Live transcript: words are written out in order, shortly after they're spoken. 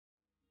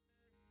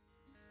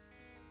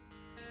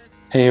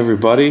Hey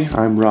everybody,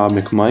 I'm Rob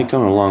McMichael,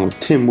 and along with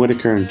Tim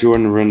Whitaker and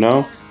Jordan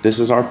Renault, this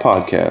is our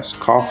podcast,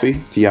 Coffee,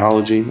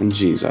 Theology, and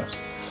Jesus.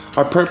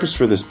 Our purpose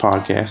for this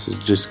podcast is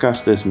to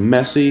discuss this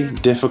messy,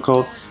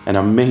 difficult, and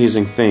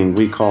amazing thing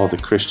we call the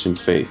Christian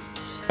faith.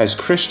 As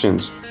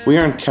Christians, we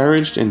are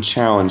encouraged and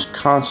challenged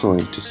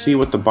constantly to see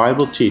what the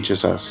Bible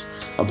teaches us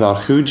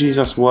about who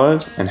Jesus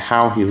was and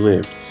how he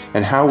lived,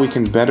 and how we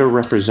can better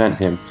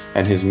represent him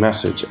and his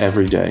message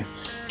every day.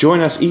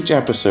 Join us each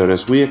episode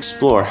as we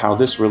explore how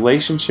this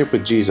relationship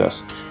with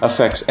Jesus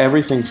affects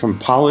everything from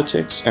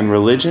politics and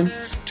religion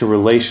to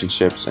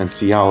relationships and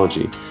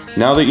theology.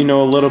 Now that you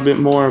know a little bit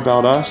more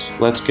about us,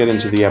 let's get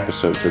into the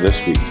episode for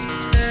this week.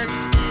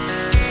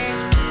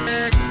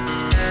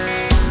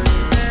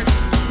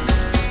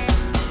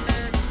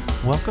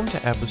 Welcome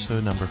to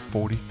episode number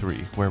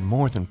 43, where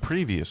more than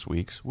previous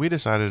weeks, we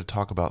decided to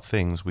talk about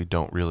things we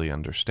don't really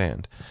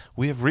understand.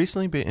 We have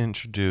recently been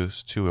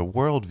introduced to a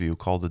worldview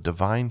called the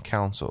Divine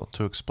Council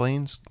to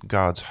explain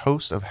God's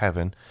hosts of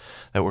heaven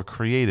that were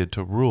created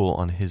to rule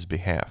on his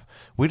behalf.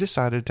 We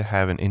decided to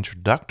have an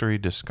introductory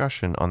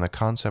discussion on the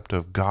concept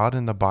of God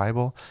in the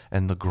Bible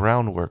and the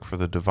groundwork for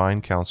the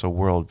Divine Council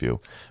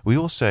worldview. We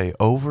will say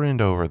over and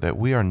over that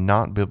we are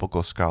not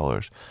biblical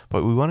scholars,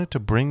 but we wanted to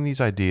bring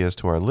these ideas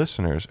to our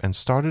listeners and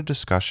start a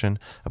discussion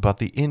about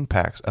the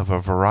impacts of a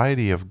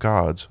variety of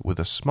gods with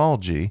a small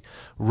g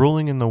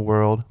ruling in the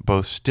world,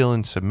 both still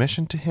in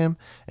submission to him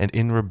and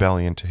in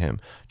rebellion to him.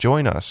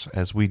 Join us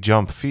as we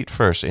jump feet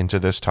first into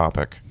this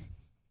topic.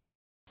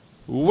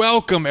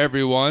 Welcome,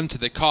 everyone, to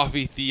the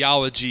Coffee,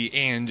 Theology,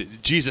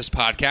 and Jesus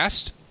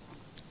podcast.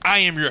 I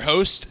am your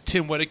host,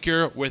 Tim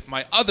Whitaker, with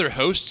my other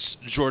hosts,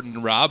 Jordan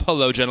and Rob.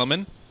 Hello,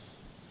 gentlemen.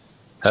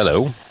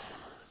 Hello.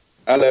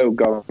 Hello,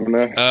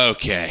 Governor.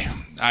 Okay,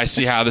 I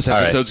see how this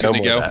episode's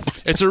going to go.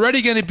 It's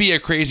already going to be a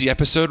crazy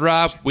episode,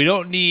 Rob. We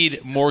don't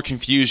need more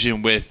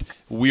confusion with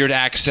weird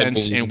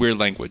accents and weird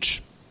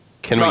language.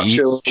 Can we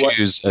each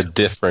choose a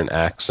different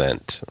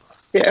accent?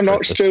 Yeah, I'm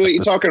not sure what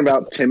you're talking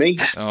about, Timmy.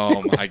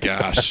 Oh, my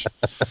gosh.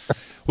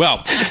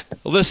 Well,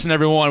 listen,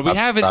 everyone, we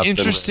have an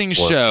interesting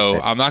show.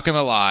 I'm not going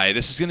to lie.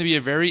 This is going to be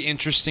a very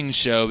interesting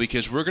show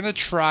because we're going to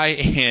try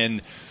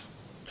and...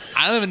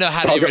 I don't even know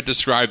how to even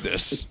describe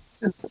this.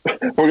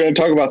 We're going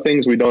to talk about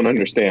things we don't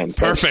understand.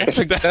 Perfect.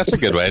 That's a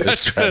good way to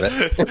describe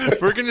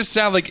it. We're going to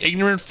sound like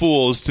ignorant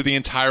fools to the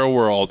entire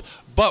world,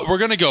 but we're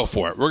going to go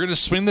for it. We're going to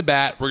swing the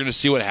bat. We're going to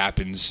see what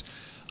happens.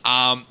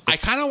 I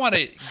kind of want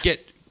to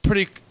get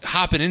pretty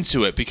hopping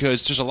into it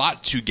because there's a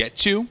lot to get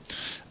to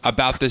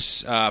about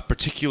this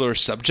particular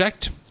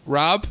subject,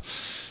 Rob.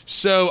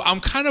 So I'm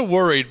kind of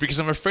worried because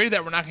I'm afraid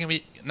that we're not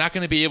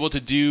going to be able to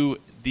do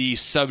the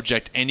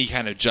subject any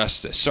kind of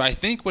justice. So I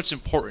think what's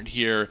important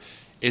here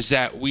is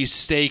that we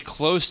stay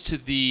close to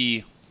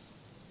the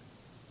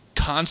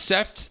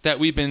concept that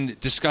we've been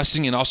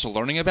discussing and also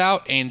learning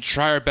about and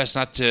try our best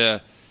not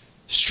to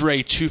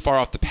stray too far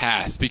off the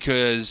path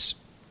because,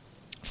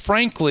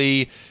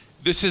 frankly,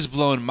 this has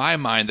blown my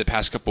mind the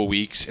past couple of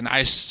weeks, and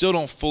I still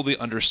don't fully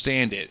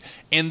understand it.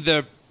 And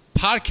the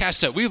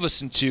podcasts that we've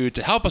listened to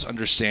help us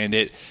understand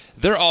it,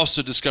 they're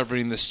also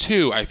discovering this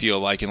too, I feel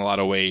like, in a lot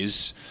of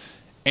ways.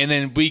 And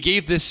then we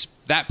gave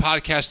that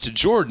podcast to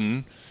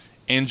Jordan,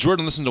 and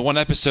Jordan listened to one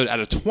episode out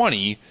of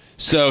 20,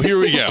 so here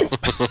we go.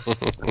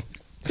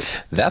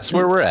 That's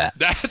where we're at.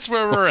 That's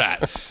where we're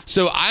at.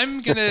 So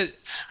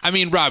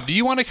Rob, do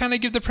you want to kind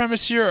of give the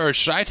premise here, or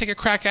should I take a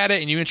crack at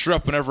it and you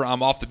interrupt whenever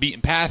I'm off the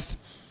beaten path?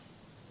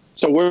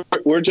 So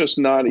we're just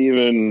not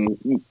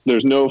even,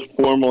 there's no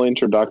formal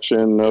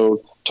introduction, no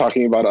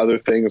talking about other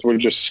things. We're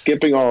just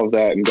skipping all of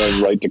that and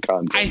going right to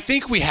content. I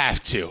think we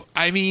have to.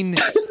 I mean,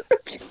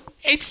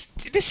 this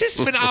has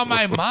been on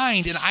my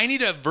mind, and I need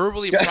to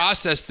verbally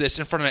process this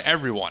in front of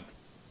everyone.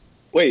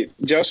 Wait,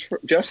 just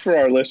for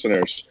our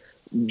listeners,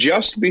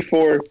 just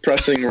before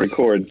pressing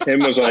record, Tim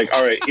was like,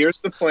 all right, here's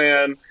the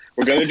plan.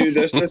 We're going to do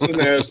this, this, and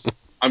this.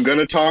 I'm going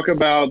to talk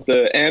about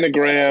the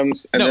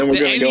anagrams, and then we're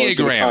going to go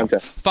into the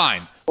content.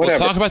 Fine. Whatever.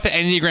 We'll talk about the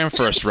Enneagram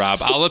first, Rob.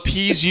 I'll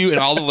appease you and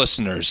all the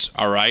listeners,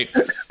 all right?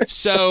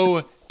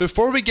 So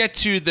before we get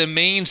to the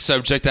main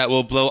subject that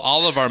will blow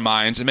all of our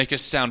minds and make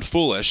us sound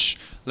foolish,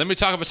 let me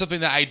talk about something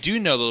that I do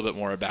know a little bit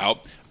more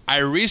about. I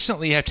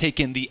recently have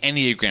taken the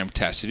Enneagram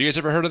test. Have you guys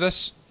ever heard of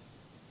this?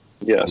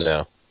 Yes.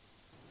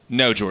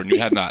 No, Jordan, you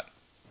have not.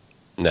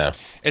 No.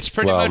 It's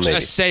pretty much maybe.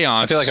 a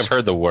seance. I feel like I've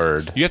heard the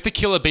word. You have to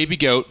kill a baby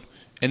goat,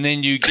 and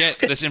then you get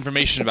this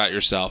information about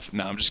yourself.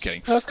 No, I'm just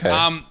kidding. Okay.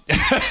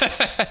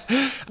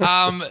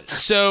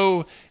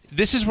 So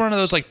this is one of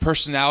those like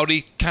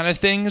personality kind of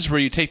things where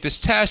you take this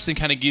test and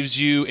kind of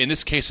gives you, in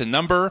this case, a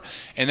number,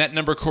 and that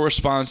number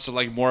corresponds to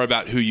like more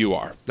about who you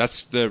are.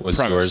 That's the Was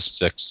premise. yours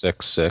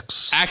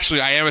 666?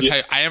 Actually, I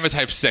am a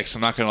type 6.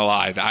 I'm not going to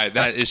lie.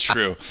 That is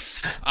true.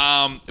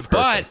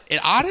 But it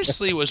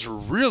honestly was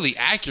really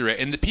accurate,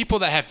 and the people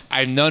that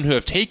I've known who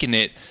have taken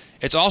it,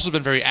 it's also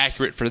been very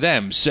accurate for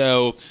them.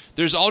 So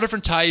there's all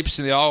different types,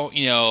 and they all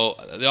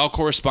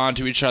correspond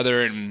to each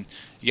other, and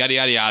yada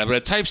yada yada. But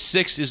a type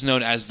 6 is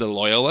known as the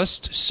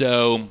loyalist.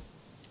 So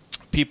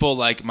people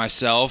like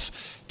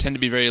myself tend to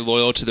be very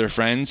loyal to their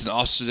friends, and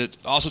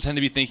also tend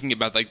to be thinking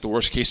about like the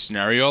worst case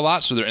scenario a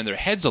lot, so they're in their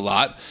heads a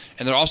lot,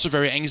 and they're also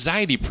very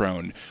anxiety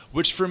prone,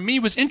 which for me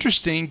was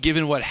interesting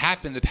given what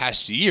happened the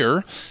past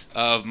year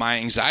of my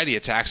anxiety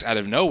attacks out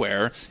of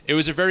nowhere. It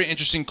was a very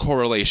interesting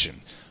correlation,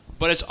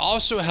 but it's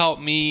also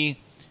helped me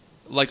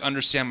like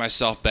understand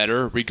myself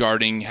better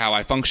regarding how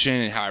I function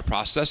and how I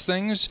process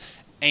things,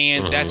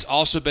 and that's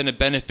also been a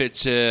benefit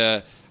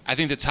to, I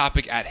think, the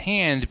topic at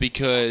hand,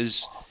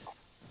 because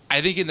I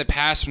think in the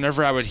past,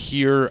 whenever I would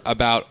hear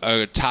about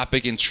a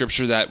topic in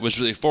Scripture that was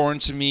really foreign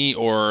to me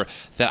or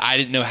that I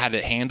didn't know how to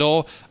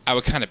handle, I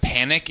would kind of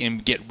panic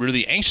and get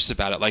really anxious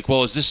about it. Like,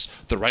 well, is this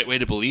the right way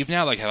to believe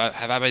now? Like,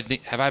 have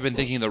I been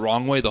thinking the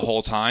wrong way the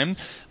whole time?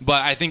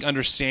 But I think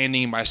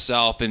understanding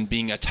myself and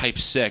being a type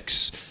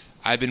 6,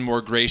 I've been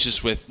more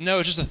gracious with, no,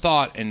 it's just a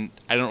thought, and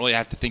I don't really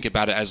have to think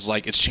about it as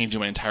like it's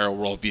changing my entire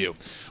worldview,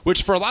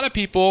 which for a lot of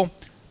people,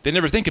 they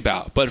never think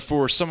about. But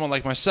for someone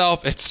like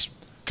myself, it's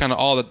kind of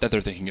all that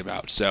they're thinking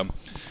about. So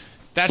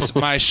that's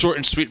my short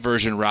and sweet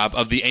version, Rob,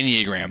 of the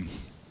Enneagram.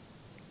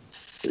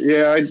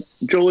 Yeah,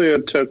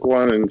 Julia took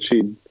one, and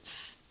she,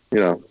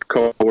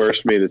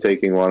 coerced me to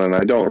taking one, and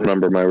I don't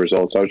remember my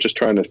results. I was just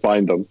trying to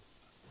find them.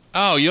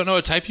 Oh, you don't know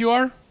what type you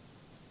are?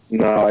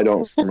 No, I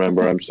don't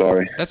remember. I'm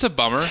sorry. That's a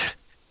bummer.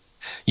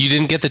 You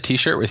didn't get the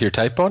T-shirt with your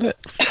type on it?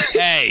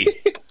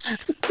 Hey,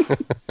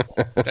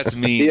 that's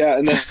mean.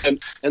 Yeah,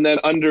 and then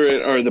under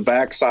it, or the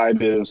back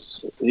side,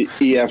 is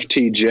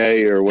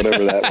EFTJ or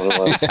whatever that one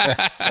was.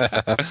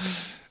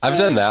 I've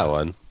done that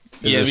one.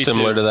 Is it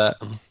similar to that?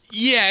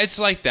 Yeah, it's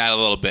like that a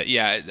little bit.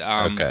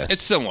 Yeah, okay.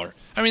 It's similar.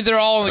 I mean, they're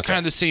all in kind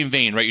of the same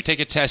vein, right? You take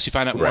a test, you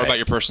find out more about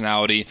your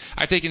personality.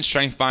 I've taken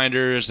Strength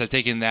Finders. I've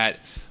taken that.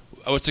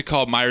 What's it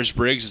called?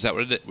 Myers-Briggs. Is that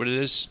what it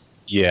is?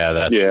 Yeah,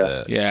 that's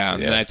yeah.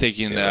 And I've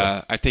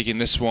taken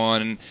this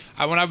one.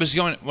 When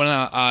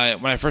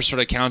I first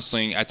started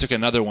counseling, I took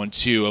another one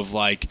too of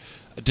like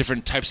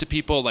different types of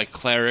people, like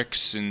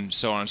clerics and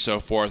so on and so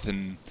forth.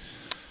 And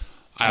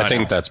I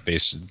think that's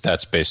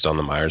based on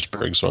the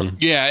Myers-Briggs one.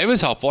 Yeah, it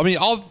was helpful. I mean,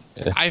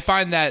 I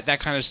find that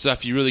kind of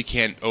stuff you really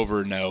can't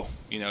over know.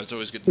 It's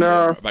always good to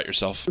know about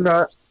yourself.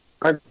 No,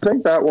 I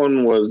think that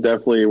one was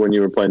definitely when you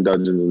were playing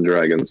Dungeons and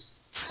Dragons.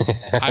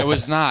 I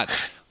was not.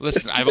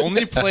 Listen, I've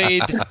only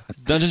played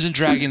Dungeons and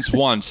Dragons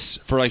once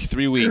for like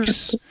 3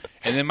 weeks,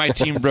 and then my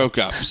team broke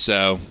up.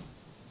 So,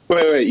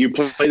 wait, you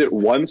played it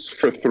once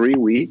for 3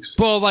 weeks?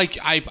 Well, like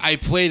I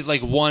played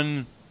like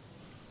one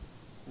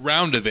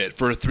round of it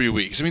for 3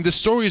 weeks. I mean, the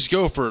stories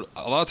go for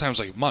a lot of times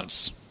like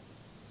months.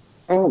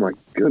 Oh my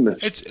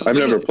goodness! I've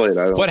never played.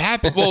 I don't. What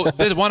happened? Well,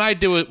 the one I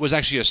did was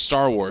actually a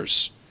Star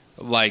Wars,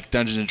 like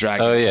Dungeons and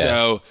Dragons. Oh, yeah.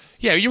 So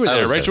yeah, you were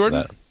there, right,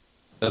 Jordan?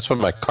 That's when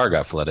my car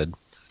got flooded.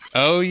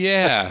 Oh,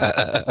 yeah.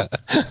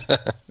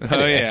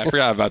 I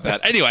forgot about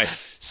that. Anyway,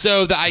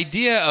 so the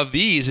idea of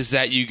these is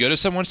that you go to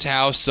someone's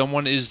house,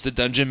 someone is the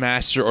dungeon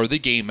master or the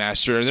game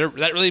master, and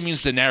that really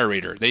means the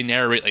narrator. They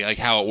narrate like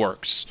how it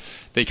works.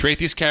 They create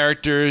these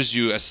characters,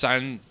 you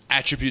assign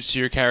attributes to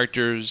your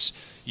characters,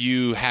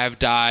 you have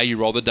die, you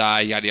roll the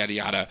die, yada, yada,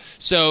 yada.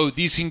 So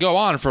these can go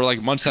on for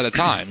like months at a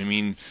time. I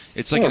mean,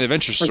 it's like an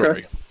adventure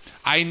story.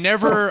 I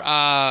never,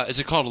 is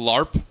it called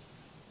LARP?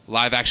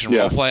 Live action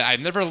role play?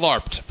 I've never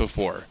LARPed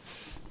before.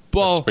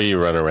 Well, that's where you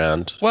run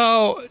around.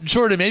 Well,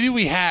 Jordan, maybe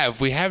we have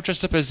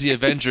dressed up as the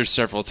Avengers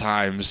several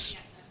times.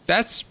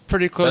 That's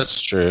pretty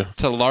close to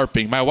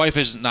LARPing. My wife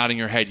is nodding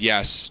her head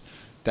yes,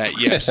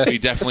 we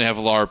definitely have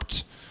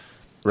LARPed.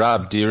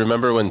 Rob, do you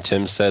remember when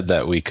Tim said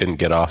that we couldn't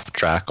get off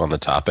track on the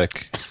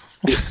topic?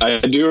 I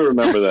do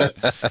remember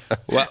that.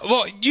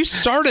 Well, you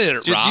started it,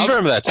 Rob. Do you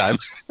remember that time?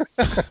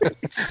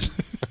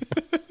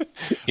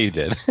 He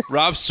did.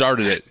 Rob stared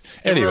it.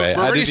 Anyway,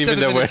 we're I didn't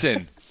even know where.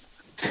 In.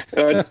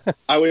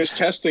 I was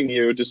testing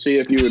you to see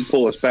if you would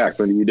pull us back,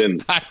 but you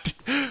didn't.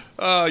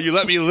 You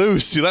let me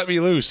loose.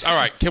 All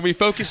right, can we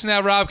focus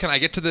now, Rob? Can I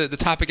get to the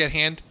topic at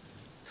hand?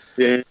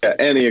 Yeah,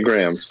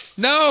 Enneagrams.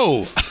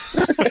 No.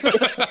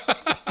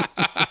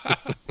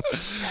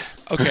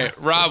 Okay,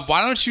 Rob,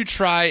 why don't you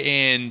try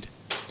and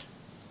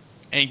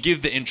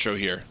give the intro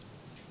here?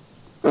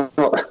 All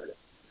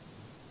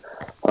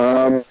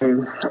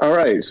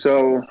right,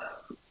 so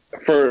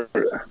for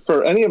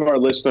any of our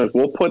listeners,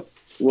 we'll put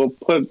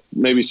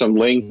maybe some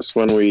links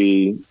when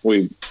we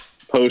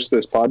post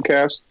this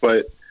podcast,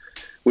 but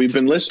we've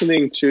been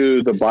listening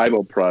to the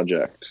Bible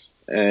Project,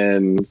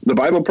 and the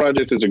Bible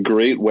Project is a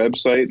great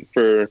website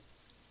for,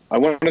 I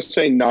want to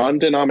say,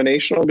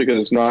 non-denominational, because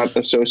it's not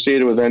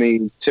associated with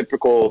any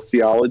typical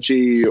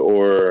theology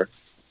or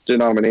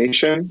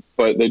denomination,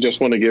 but they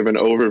just want to give an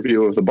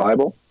overview of the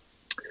Bible.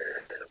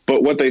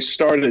 But what they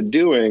started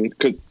doing,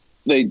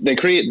 they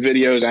create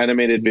videos,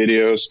 animated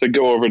videos that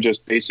go over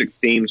just basic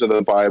themes of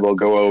the Bible,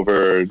 go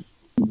over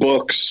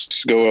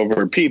books, go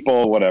over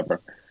people, whatever.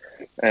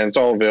 And it's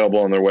all available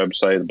on their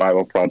website,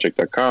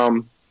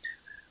 BibleProject.com.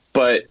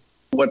 But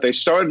what they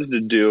started to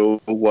do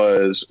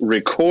was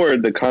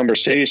record the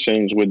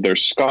conversations with their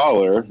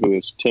scholar, who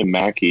is Tim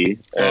Mackey,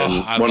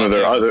 and one of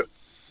their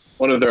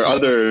one of their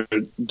other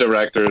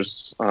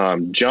directors,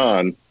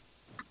 John,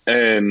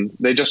 and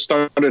they just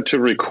started to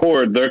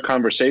record their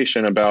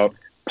conversation about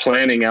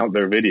planning out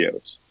their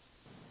videos.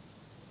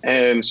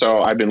 And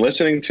so I've been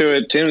listening to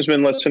it. Tim's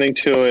been listening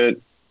to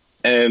it.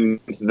 And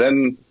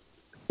then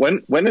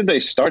when did they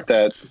start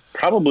that?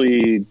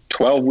 Probably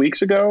 12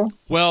 weeks ago?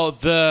 Well,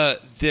 the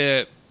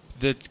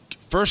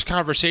first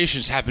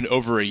conversations happened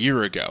over a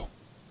year ago.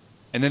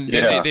 And then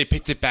they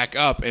picked it back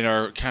up and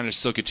are kind of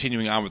still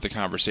continuing on with the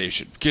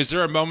conversation. Because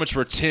there are moments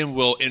where Tim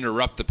will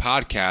interrupt the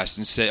podcast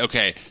and say,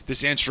 okay,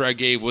 this answer I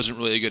gave wasn't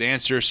really a good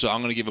answer, so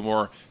I'm going to give a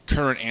more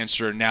current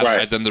answer now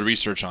that I've done the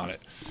research on it.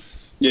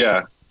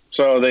 Yeah.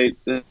 So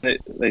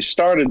they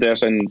started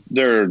this, and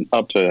they're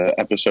up to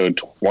episode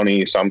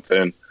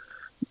 20-something.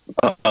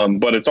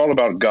 But it's all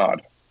about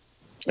God.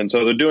 And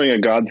so they're doing a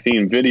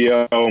God-themed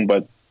video,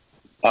 but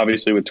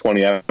obviously with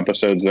 20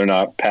 episodes, they're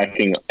not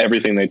packing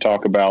everything they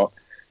talk about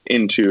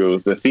into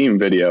the theme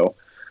video.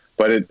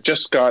 But it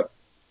just got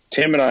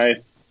Tim and I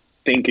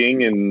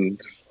thinking and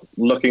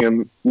looking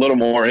a little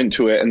more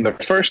into it. And the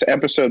first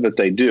episode that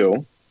they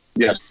do,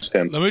 yes,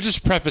 Tim. Let me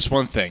just preface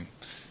one thing.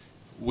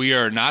 We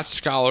are not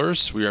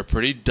scholars. We are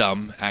pretty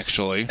dumb,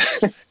 actually.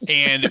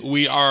 And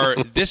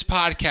this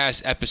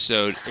podcast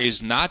episode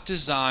is not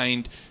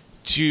designed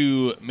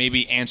to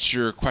maybe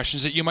answer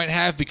questions that you might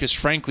have, because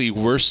frankly,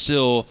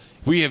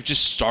 we have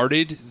just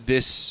started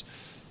this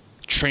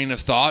train of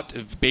thought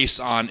based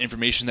on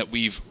information that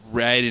we've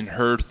read and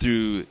heard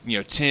through,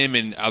 Tim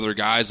and other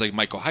guys like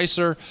Michael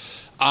Heiser.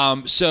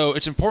 So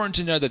it's important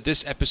to know that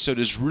this episode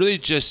is really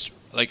just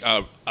like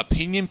a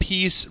opinion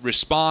piece,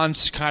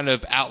 response, kind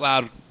of out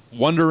loud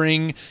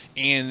wondering,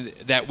 and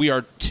that we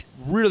are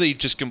really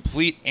just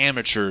complete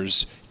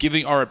amateurs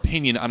giving our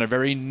opinion on a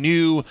very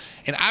new,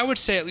 and I would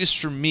say, at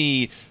least for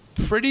me,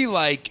 pretty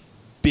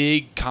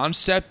big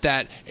concept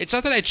that it's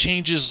not that it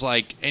changes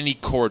any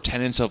core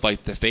tenets of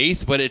the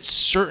faith, but it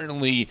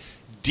certainly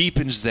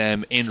deepens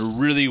them and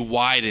really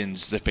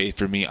widens the faith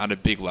for me on a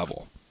big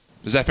level.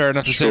 Is that fair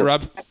enough to say,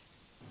 Rob?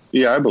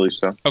 Yeah, I believe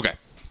so. Okay,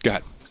 go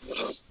ahead.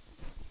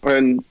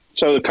 And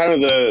so kind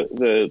of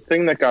the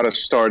thing that got us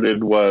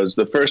started was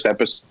the first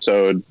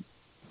episode.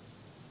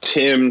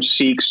 Tim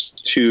seeks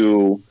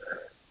to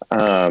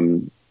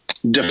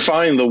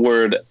define the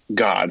word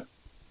God.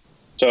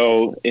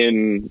 So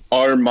in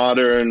our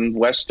modern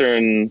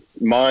Western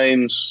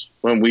minds,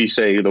 when we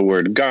say the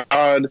word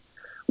God,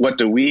 what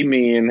do we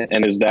mean?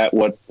 And is that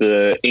what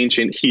the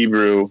ancient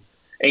Hebrew,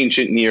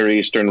 ancient Near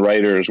Eastern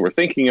writers were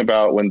thinking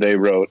about when they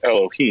wrote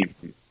Elohim?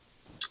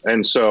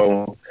 And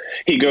so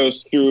he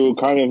goes through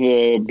kind of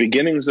the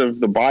beginnings of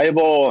the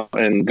Bible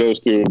and goes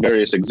through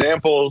various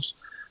examples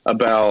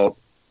about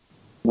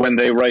when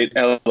they write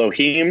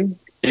Elohim,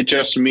 it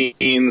just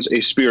means a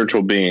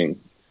spiritual being.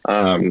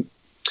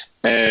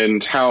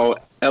 And how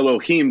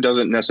Elohim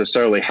doesn't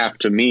necessarily have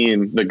to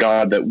mean the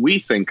God that we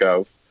think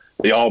of,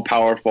 the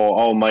all-powerful,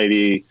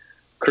 almighty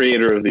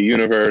creator of the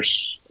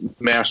universe,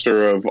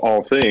 master of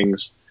all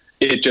things.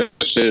 It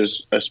just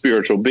is a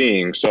spiritual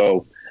being.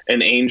 So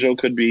an angel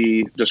could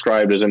be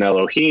described as an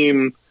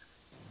Elohim.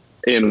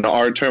 In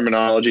our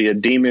terminology, a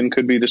demon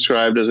could be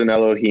described as an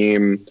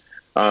Elohim.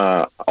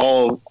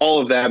 All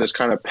of that is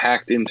kind of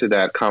packed into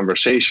that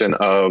conversation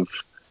of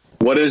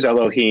what is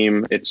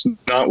Elohim? It's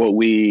not what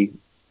we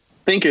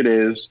think it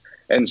is.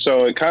 And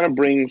so it kind of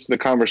brings the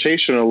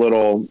conversation a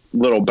little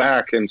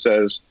back and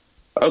says,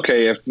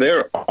 okay, if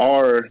there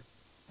are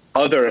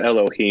other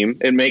Elohim,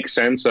 it makes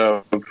sense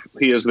of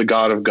he is the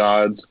God of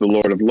gods, the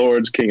Lord of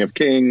lords, King of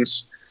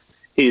kings.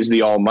 He's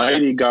the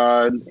almighty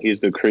God. He's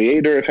the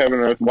creator of heaven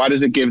and earth. Why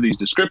does it give these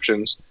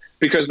descriptions?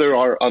 Because there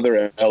are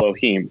other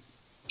Elohim.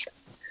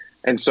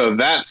 And so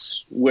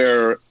that's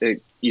where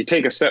you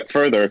take a step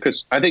further,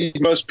 because I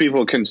think most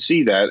people can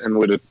see that and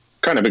would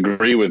kind of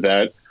agree with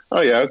that. Oh,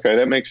 yeah, okay,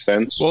 that makes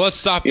sense. Well, let's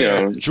stop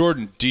there.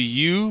 Jordan, do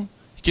you,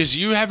 because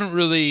you're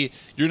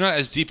not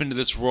as deep into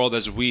this world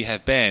as we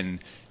have been,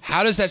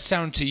 how does that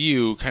sound to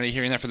you, kind of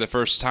hearing that for the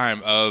first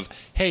time of,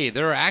 hey,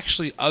 there are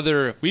actually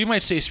other, we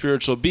might say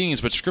spiritual beings,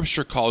 but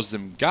Scripture calls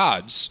them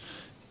gods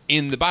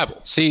in the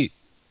Bible? See,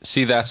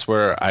 that's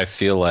where I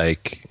feel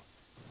like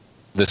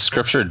the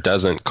Scripture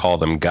doesn't call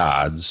them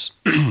gods.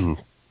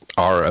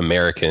 Our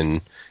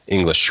American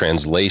English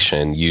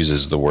translation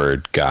uses the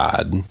word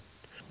God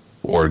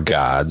or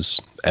gods,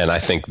 and I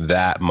think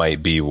that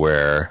might be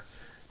where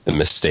the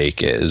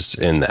mistake is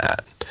in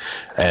that.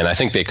 And I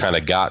think they kind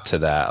of got to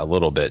that a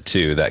little bit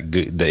too, that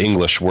the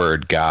English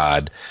word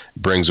God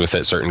brings with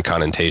it certain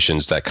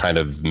connotations that kind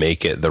of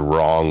make it the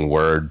wrong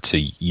word to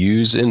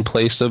use in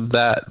place of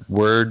that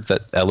word,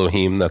 that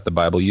Elohim that the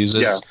Bible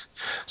uses. Yeah.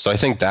 So I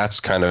think that's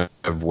kind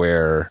of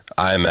where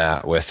I'm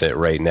at with it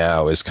right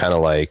now, is kind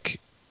of like,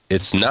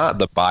 it's not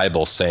the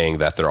Bible saying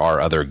that there are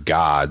other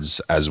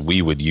gods as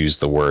we would use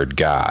the word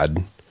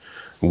God.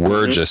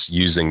 We're just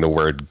using the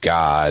word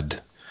God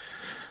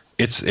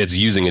it's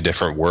using a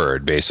different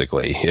word,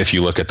 basically. If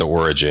you look at the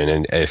origin,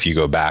 and if you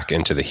go back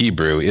into the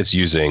Hebrew, it's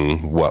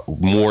using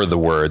the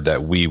word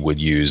that we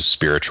would use,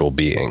 spiritual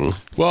being.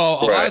 Well,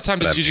 a lot of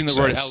times That it's using the makes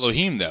word sense.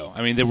 Elohim, though.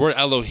 I mean, the word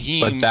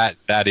Elohim. But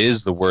that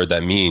is the word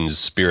that means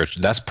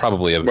spiritual. That's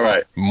probably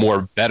a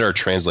more better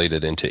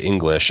translated into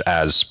English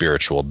as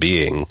spiritual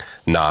being,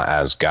 not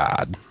as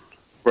God.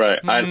 Right.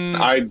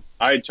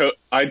 I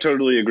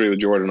totally agree with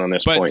Jordan on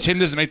this but point. Tim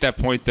doesn't make that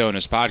point, though, in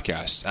his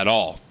podcast at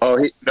all.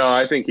 Oh, no,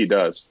 I think he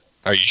does.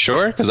 Are you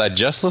sure? Because I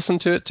just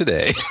listened to it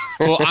today.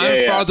 Well,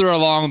 I'm Yeah. farther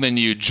along than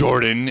you,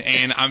 Jordan,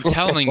 and I'm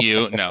telling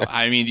you, no.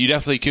 I mean, you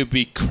definitely could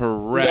be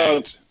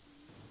correct.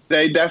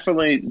 They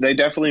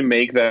definitely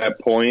make that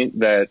point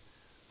that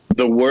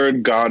the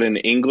word God in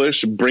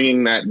English,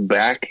 bringing that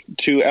back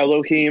to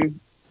Elohim,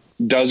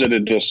 does it a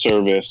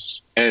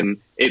disservice, and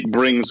it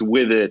brings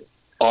with it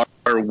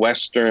our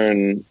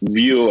Western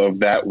view of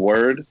that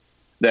word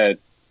that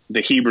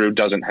the Hebrew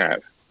doesn't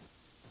have.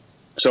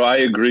 So I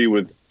agree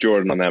with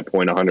Jordan on that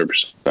point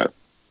 100%.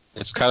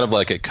 It's kind of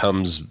like it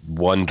comes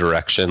one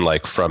direction,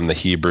 like from the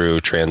Hebrew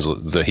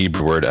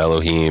word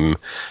Elohim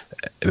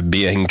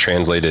being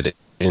translated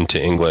into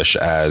English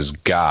as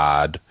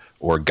God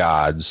or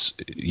gods,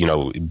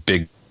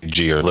 big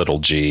G or little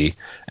g,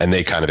 and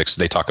they kind of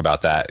they talk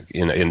about that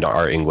in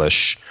our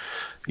English.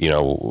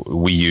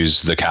 We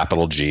use the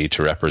capital G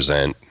to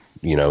represent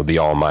the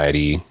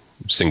Almighty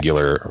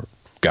singular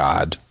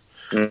God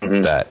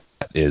that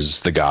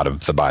is the God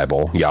of the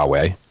Bible,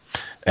 Yahweh.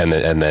 And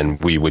then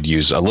we would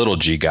use a little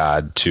g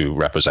God to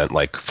represent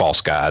like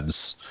false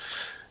gods,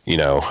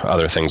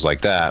 other things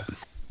like that.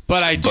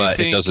 But I do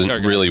think it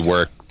doesn't really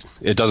work.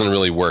 It doesn't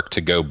really work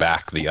to go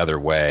back the other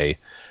way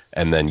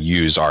and then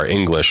use our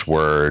English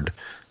word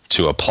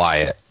to apply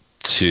it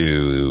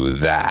to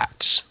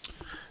that.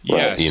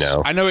 Yes,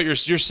 I know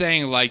what you're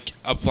saying. Like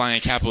applying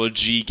a capital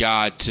G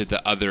God to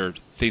the other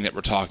thing that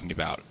we're talking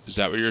about. Is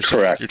that what you're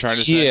saying? Correct. You're trying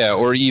to say? Yeah,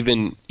 or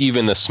even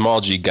the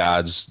small g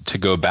gods to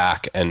go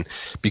back, and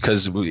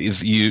because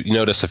if you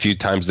notice a few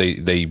times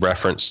they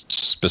reference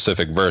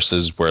specific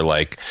verses where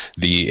like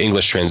the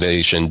English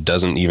translation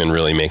doesn't even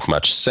really make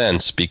much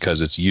sense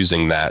because it's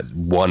using that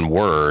one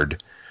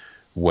word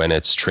when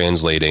it's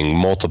translating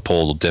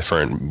multiple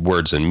different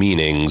words and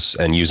meanings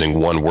and using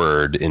one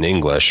word in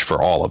English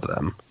for all of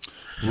them.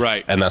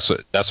 Right. And that's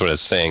what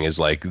it's saying is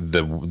like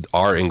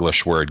our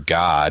English word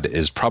God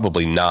is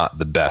probably not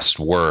the best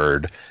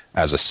word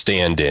as a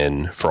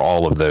stand-in for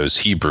all of those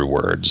Hebrew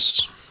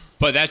words.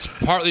 But that's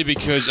partly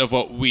because of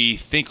what we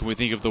think when we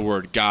think of the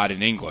word God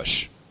in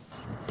English.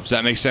 Does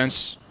that make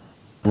sense?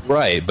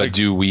 Right, but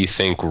do we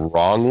think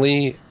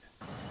wrongly?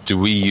 Do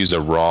we use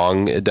a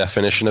wrong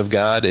definition of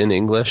God in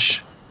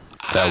English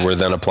that we're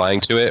then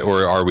applying to it,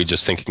 or are we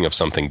just thinking of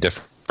something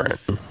different?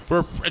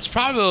 It's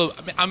probably,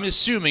 I'm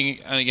assuming,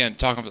 and again,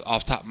 talking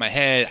off the top of my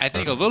head, I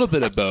think a little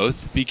bit of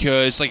both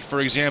because, like,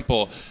 for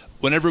example,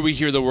 whenever we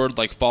hear the word,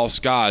 like, false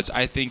gods,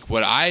 I think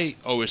what I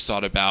always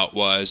thought about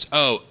was,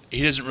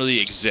 he doesn't really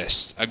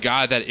exist, a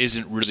God that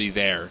isn't really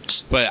there.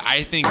 But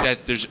I think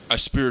that there's a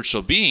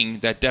spiritual being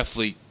that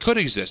definitely could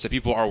exist, that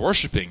people are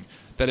worshiping,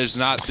 that is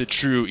not the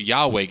true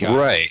Yahweh God.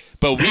 Right.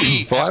 But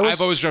I've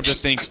always grown up to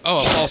think, a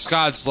false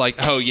god's like,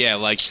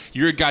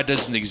 your God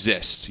doesn't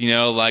exist.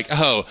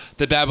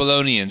 The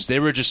Babylonians,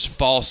 they were just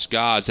false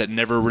gods that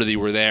never really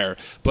were there.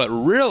 But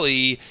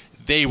really,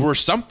 they were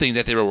something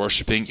that they were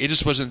worshiping. It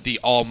just wasn't the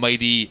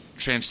almighty,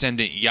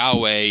 transcendent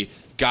Yahweh,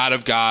 God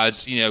of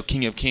gods,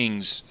 King of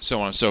kings,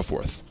 so on and so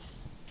forth.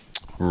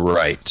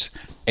 Right.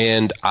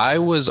 And I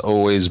was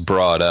always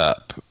brought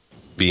up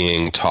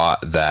being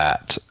taught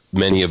that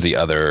many of the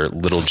other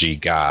little g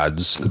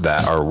gods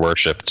that are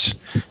worshipped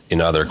in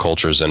other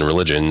cultures and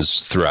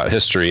religions throughout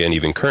history and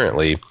even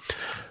currently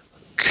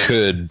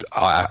could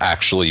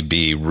actually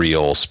be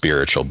real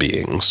spiritual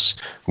beings,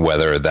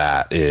 whether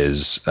that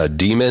is a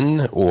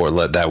demon or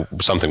that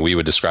something we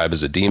would describe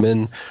as a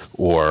demon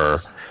or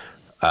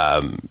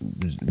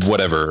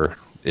whatever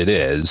it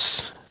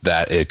is,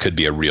 that it could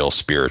be a real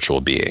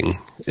spiritual being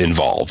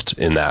involved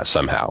in that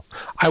somehow.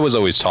 I was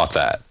always taught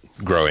that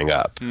growing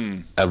up,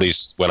 at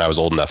least when I was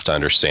old enough to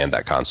understand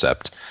that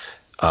concept.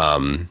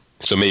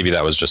 So maybe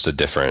that was just a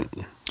different.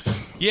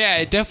 Yeah,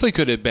 it definitely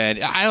could have been.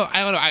 I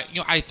don't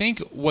know. I think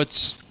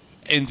what's,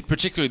 in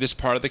particularly this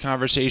part of the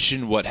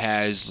conversation, what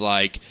has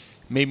like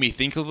made me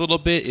think a little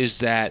bit is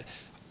that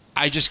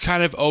I just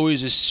kind of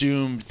always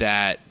assumed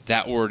that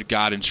word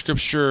God in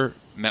Scripture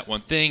meant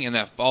one thing, and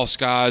that false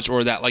gods,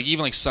 or that like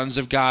even like sons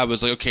of God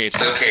was like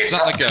it's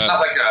not like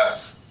a.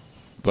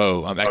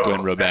 Whoa, I'm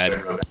echoing real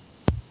bad.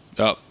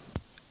 Oh.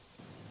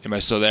 Am I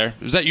still there?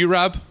 Was that you,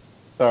 Rob?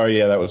 Sorry,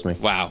 yeah, that was me.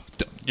 Wow.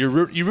 You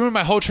ruined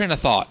my whole train of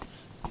thought.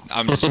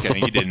 I'm just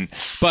kidding. You didn't.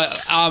 But,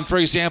 for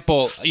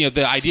example,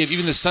 the idea of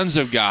even the sons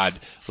of God,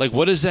 like,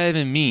 what does that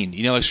even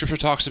mean? Like Scripture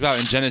talks about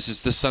in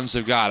Genesis, the sons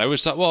of God. I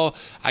always thought, well,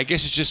 I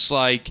guess it's just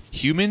like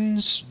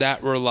humans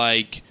that were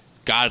like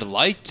God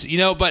liked,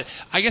 but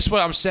I guess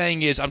what I'm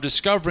saying is I'm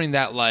discovering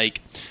that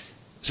like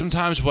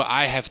sometimes what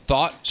I have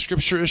thought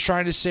Scripture is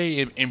trying to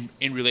say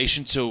in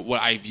relation to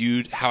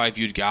how I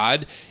viewed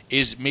God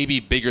is maybe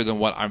bigger than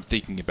what I'm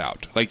thinking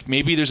about. Like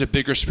maybe there's a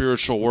bigger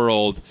spiritual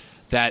world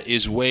that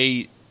is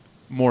way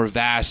more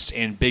vast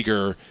and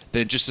bigger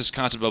than just this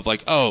concept of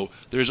like, oh,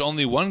 there's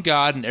only one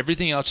God and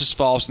everything else is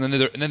false, and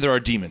then there are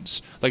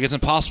demons. Like it's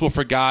impossible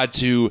for God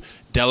to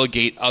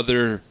delegate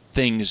other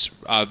things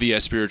via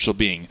a spiritual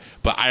being.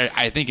 But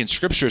I think in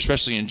Scripture,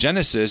 especially in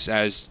Genesis,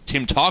 as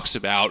Tim talks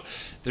about,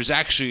 there's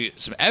actually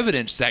some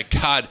evidence that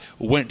God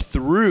went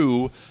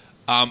through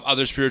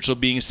other spiritual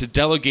beings to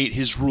delegate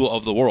his rule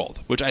of the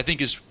world, which I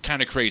think is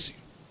kind of crazy.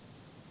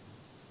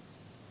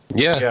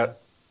 Yeah.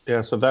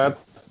 So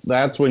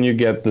that's when you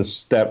get the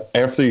step,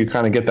 after you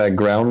kind of get that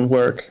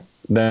groundwork,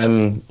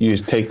 then you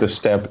take the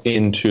step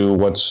into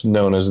what's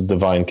known as the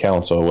divine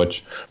council,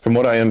 which from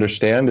what I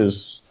understand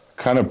is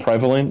kind of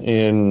prevalent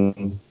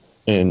in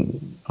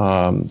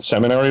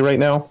seminary right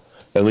now,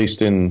 at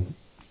least in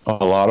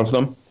a lot of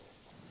them.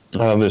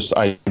 This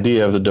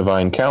idea of the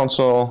divine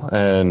council,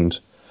 and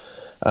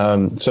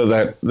so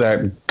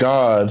that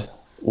God,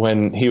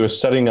 when he was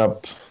setting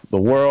up the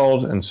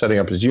world and setting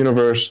up his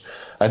universe,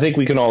 I think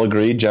we can all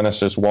agree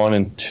Genesis 1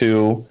 and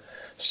 2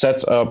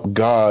 sets up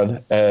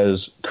God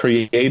as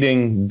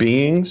creating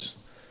beings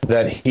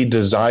that he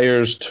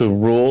desires to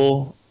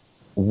rule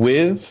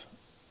with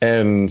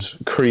and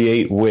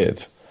create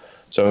with.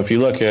 So if you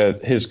look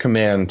at his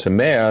command to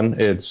man,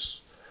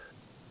 it's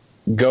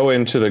go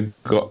into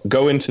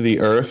the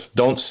earth,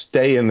 don't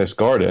stay in this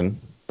garden,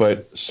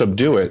 but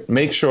subdue it.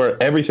 Make sure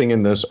everything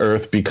in this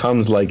earth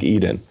becomes like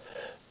Eden.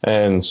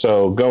 And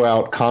so go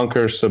out,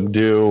 conquer,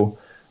 subdue,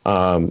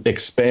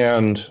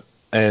 expand,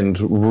 and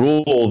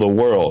rule the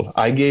world.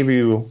 I gave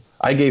you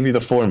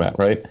the format,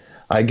 right?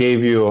 I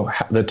gave you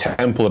the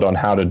template on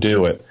how to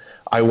do it.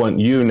 I want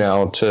you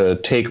now to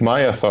take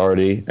my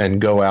authority and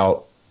go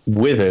out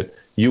with it.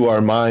 You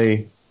are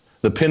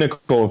the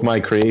pinnacle of my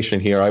creation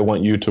here. I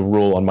want you to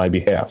rule on my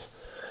behalf.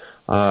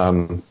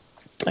 And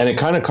it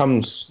kind of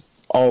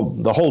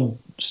the whole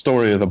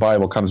story of the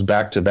Bible comes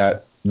back to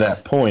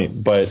that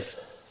point. But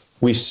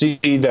we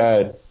see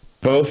that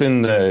both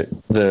in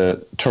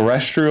the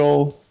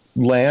terrestrial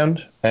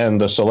land and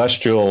the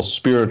celestial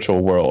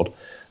spiritual world,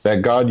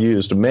 that God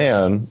used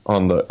man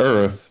on the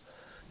earth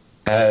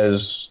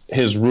as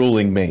his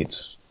ruling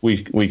mates.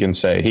 We can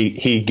say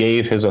he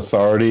gave his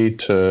authority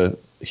to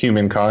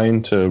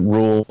humankind to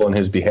rule on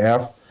his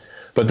behalf.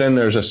 But then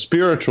there's a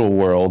spiritual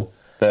world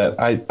that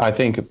I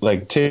think,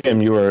 like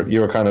Tim, you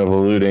were kind of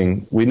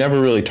alluding, we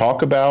never really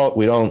talk about,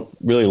 we don't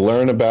really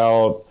learn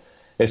about,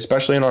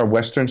 especially in our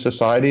Western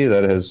society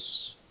that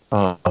has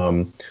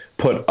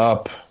put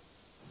up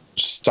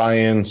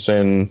science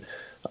and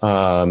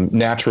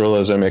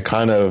naturalism. It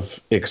kind of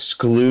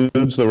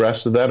excludes the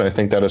rest of that. I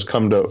think that has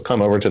come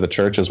over to the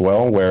church as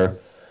well, where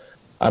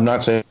I'm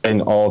not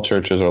saying all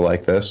churches are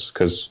like this,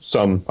 because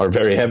some are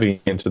very heavy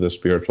into the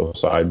spiritual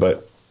side,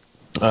 but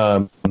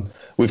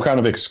we've kind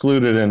of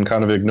excluded and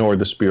kind of ignored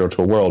the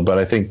spiritual world. But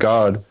I think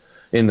God,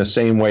 in the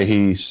same way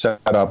he set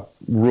up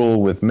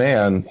rule with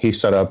man, he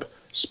set up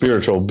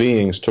spiritual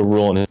beings to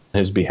rule on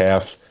his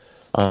behalf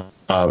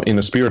in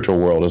the spiritual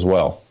world as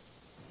well.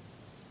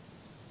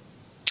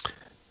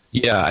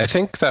 Yeah, I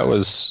think that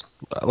was,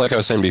 like I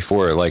was saying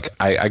before, like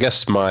I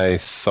guess my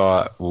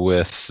thought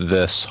with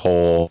this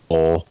whole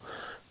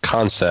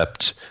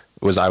concept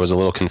was I was a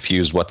little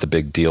confused what the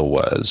big deal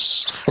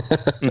was.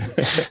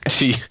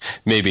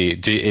 Maybe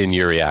in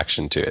your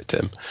reaction to it,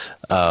 Tim.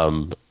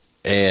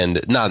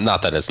 And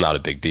not that it's not a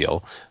big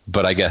deal,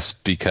 but I guess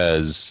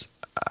because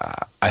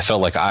I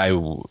felt like I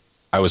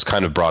was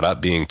kind of brought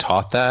up being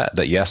taught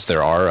that yes,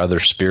 there are other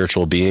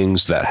spiritual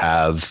beings that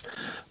have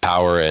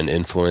power and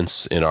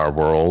influence in our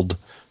world,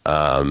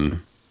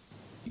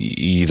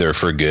 either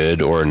for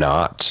good or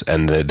not,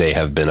 and that they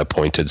have been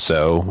appointed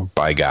so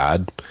by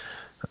God.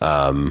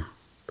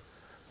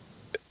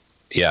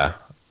 Yeah.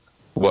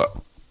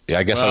 Well, yeah,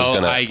 I guess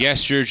I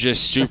guess you're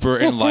just super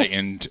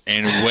enlightened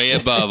and way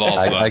above all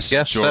of us. I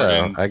guess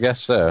Jordan. So. I guess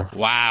so.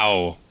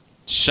 Wow.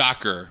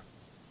 Shocker.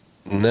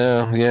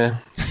 No, yeah.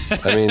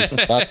 I mean,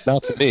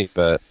 not to me,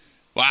 but.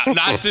 Wow,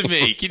 not to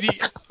me. Can you?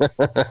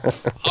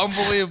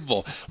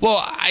 Unbelievable.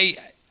 Well,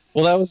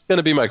 that was going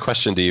to be my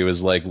question to you.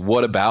 Is like,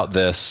 what about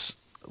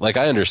this? Like,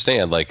 I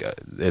understand. Like,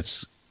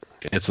 it's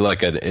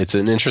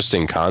an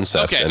interesting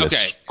concept. Okay. And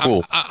it's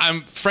cool.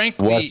 I'm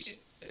frankly. What's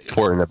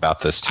important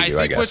about this to you?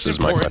 I guess what's is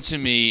my important question.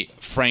 to me,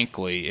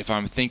 frankly, if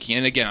I'm thinking,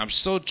 and again, I'm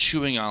still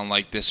chewing on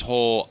like this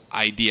whole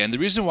idea, and the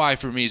reason why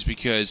for me is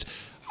because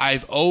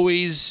I've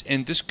always,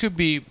 and this could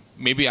be.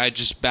 Maybe I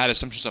just bad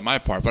assumptions on my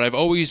part, but I've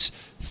always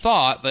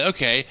thought that,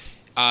 okay,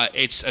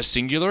 it's a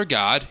singular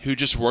God who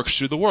just works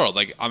through the world.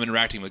 Like, I'm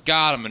interacting with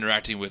God, I'm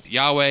interacting with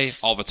Yahweh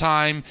all the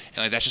time, and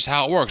like that's just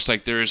how it works.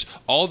 Like, there's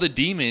all the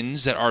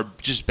demons that are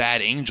just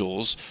bad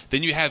angels.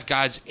 Then you have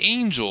God's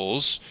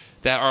angels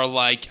that are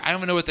like, I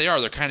don't even know what they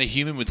are. They're kind of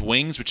human with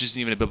wings, which isn't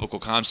even a biblical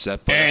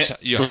concept. But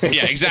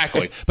yeah,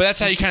 exactly. But that's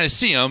how you kind of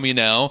see them, you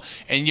know.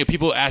 And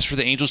people ask for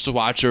the angels to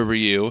watch over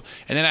you,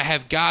 and then I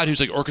have God who's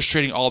like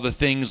orchestrating all the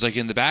things like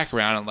in the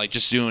background and like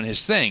just doing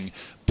his thing.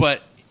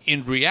 But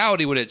in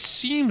reality, what it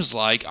seems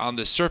like on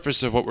the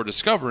surface of what we're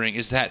discovering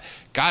is that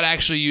God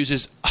actually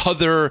uses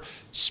other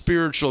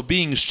spiritual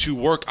beings to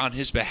work on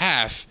his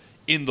behalf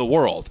in the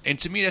world. And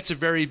to me, that's a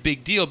very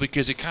big deal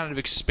because it kind of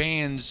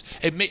expands,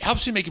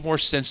 helps me make more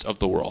sense of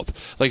the world.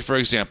 Like, for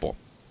example,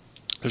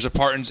 there's a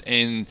part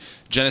in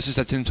Genesis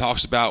that Tim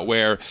talks about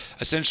where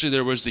essentially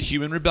there was the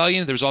human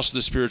rebellion, there was also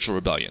the spiritual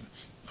rebellion.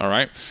 All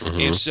right? Mm-hmm.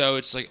 And so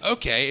it's like,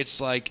 okay, it's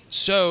like,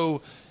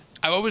 so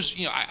I've always,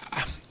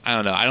 I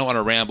don't know, I don't want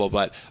to ramble,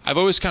 but I've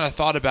always kind of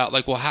thought about,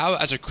 like, well, how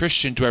as a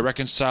Christian do I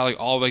reconcile like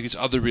all of like these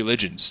other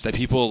religions that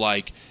people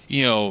like,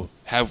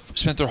 have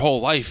spent their whole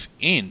life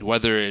in,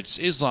 whether it's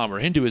Islam or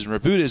Hinduism or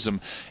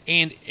Buddhism,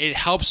 and it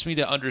helps me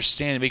to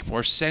understand and make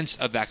more sense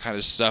of that kind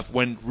of stuff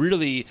when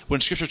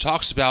Scripture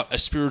talks about a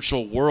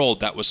spiritual world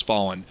that was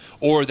fallen,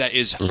 or that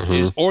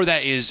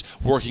is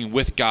working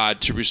with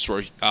God to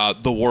restore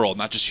the world,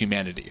 not just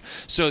humanity.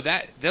 So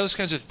those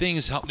kinds of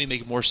things help me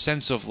make more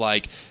sense of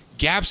like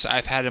gaps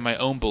I've had in my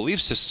own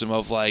belief system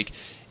of like,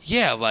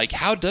 yeah, like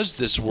how does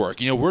this work?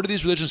 Where do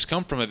these religions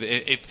come from?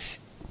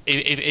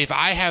 If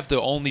I have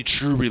the only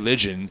true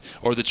religion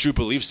or the true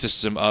belief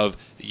system of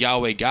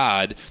Yahweh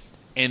God,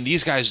 and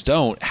these guys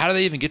don't, how do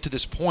they even get to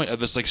this point of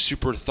this like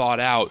super thought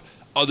out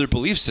other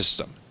belief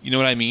system? You know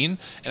what I mean?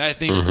 And I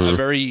think a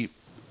very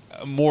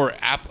more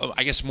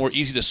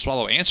easy to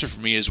swallow answer for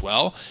me as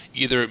well.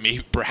 Either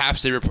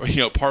perhaps they were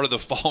part of the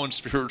fallen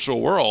spiritual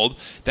world.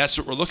 That's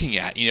what we're looking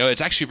at. It's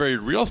actually a very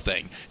real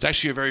thing. It's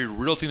actually a very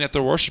real thing that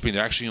they're worshiping.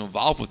 They're actually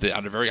involved with it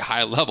on a very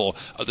high level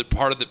of the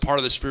part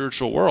of the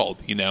spiritual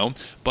world.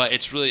 But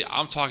it's really,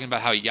 I'm talking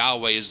about how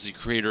Yahweh is the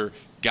creator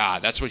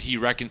God. That's what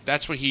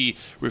he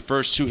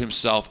refers to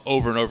himself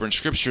over and over in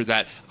Scripture,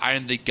 that I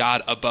am the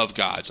God above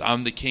gods.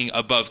 I'm the king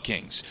above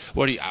kings.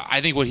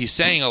 I think what he's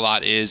saying a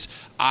lot is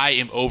I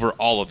am over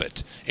all of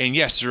it. And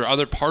yes, there are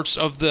other parts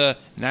of the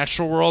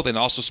natural world and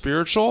also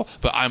spiritual,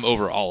 but I'm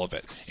over all of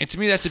it. And to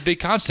me, that's a big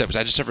concept because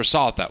I just never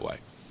saw it that way.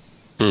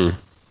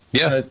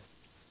 Yeah.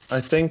 I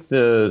think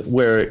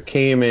where it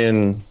came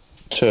in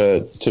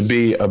to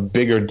be a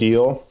bigger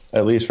deal,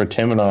 at least for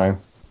Tim and I,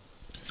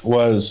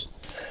 was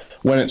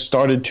when it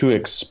started to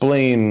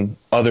explain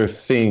other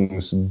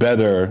things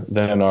better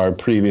than our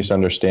previous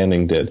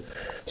understanding did.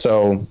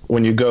 So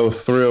when you go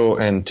through,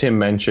 and Tim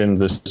mentioned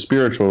the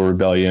spiritual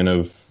rebellion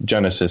of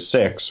Genesis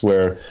 6,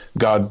 where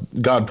God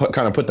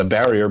put the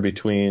barrier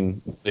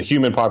between the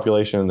human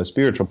population and the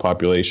spiritual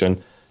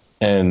population,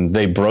 and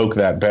they broke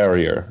that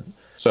barrier.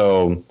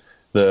 So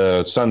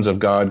the sons of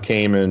God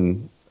came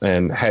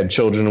and had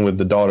children with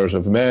the daughters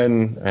of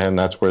men, and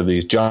that's where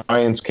these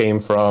giants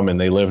came from,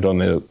 and they lived on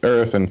the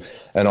earth and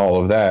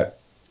all of that.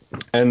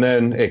 And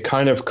then it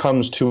kind of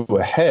comes to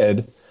a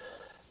head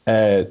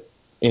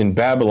in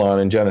Babylon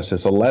in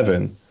Genesis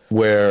 11,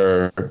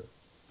 where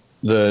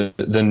the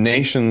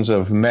nations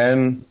of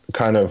men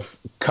kind of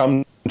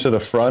come to the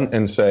front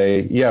and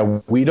say, yeah,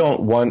 we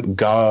don't want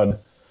God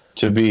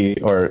to be,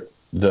 or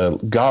the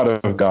God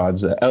of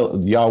gods,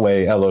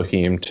 Yahweh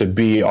Elohim, to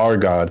be our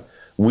God.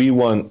 We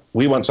want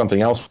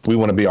something else. We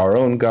want to be our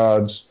own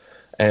gods,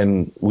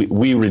 and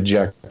we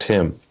reject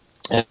him.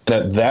 And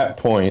at that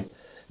point,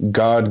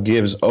 God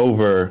gives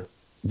over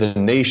the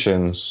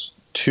nations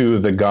to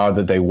the God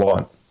that they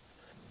want.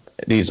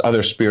 These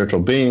other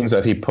spiritual beings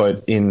that he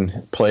put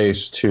in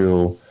place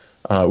to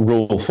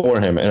rule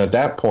for him. And at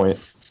that point,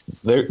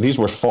 these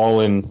were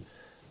fallen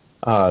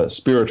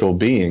spiritual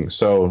beings.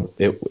 So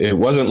it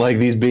wasn't like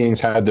these beings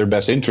had their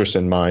best interests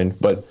in mind,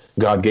 but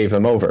God gave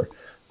them over.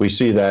 We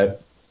see that,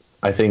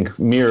 I think,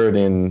 mirrored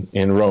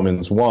in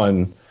Romans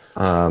 1.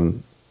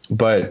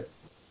 But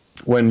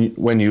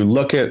when you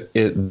look at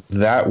it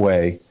that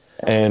way,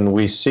 and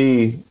we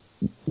see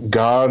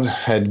God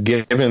had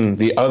given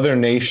the other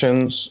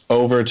nations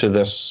over to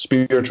this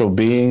spiritual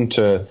being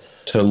to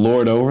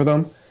lord over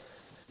them,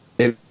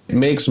 it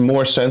makes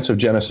more sense of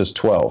Genesis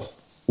 12,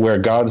 where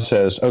God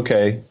says,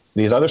 okay,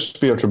 these other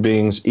spiritual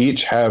beings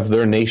each have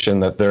their nation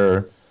that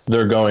they're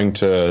going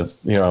to,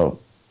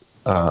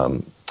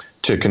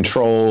 to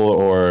control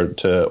or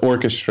to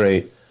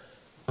orchestrate.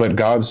 But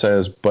God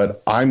says,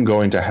 but I'm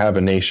going to have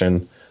a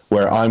nation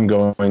where I'm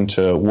going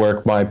to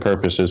work my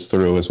purposes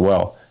through as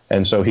well.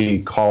 And so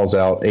he calls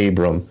out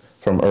Abram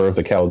from Ur of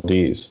the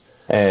Chaldees.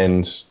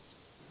 And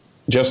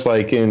just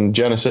like in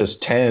Genesis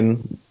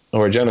 10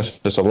 or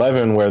Genesis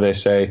 11, where they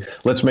say,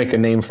 let's make a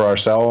name for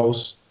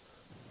ourselves,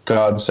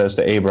 God says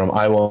to Abram,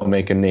 I will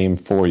make a name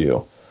for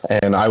you,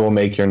 and I will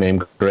make your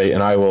name great,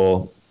 and I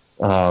will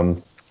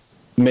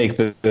make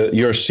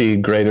your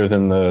seed greater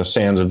than the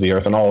sands of the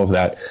earth, and all of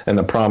that, and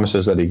the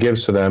promises that he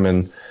gives to them,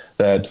 and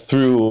that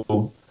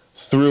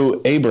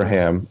through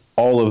Abraham,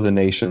 all of the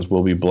nations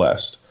will be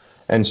blessed.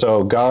 And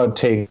so God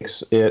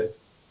takes it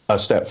a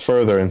step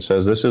further and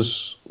says, this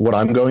is what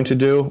I'm going to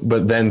do,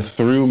 but then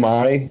through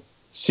my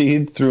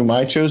seed through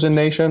my chosen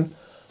nation,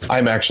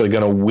 I'm actually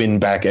going to win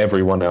back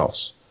everyone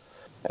else.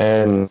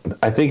 And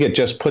I think it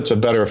just puts a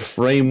better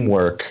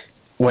framework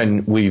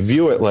when we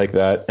view it like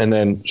that, and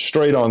then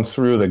straight on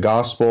through the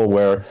gospel,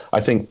 where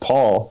I think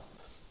Paul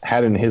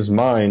had in his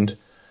mind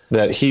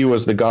that he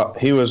was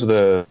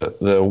the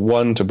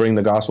one to bring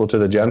the gospel to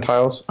the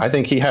Gentiles. I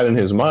think he had in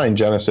his mind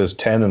Genesis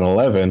 10 and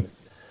 11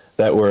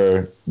 that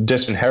were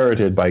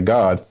disinherited by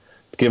God,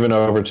 given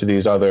over to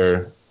these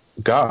other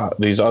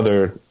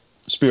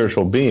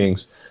spiritual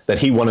beings, that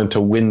he wanted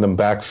to win them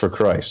back for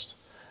Christ.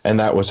 And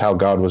that was how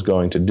God was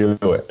going to do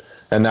it.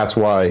 And that's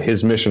why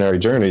his missionary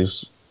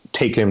journeys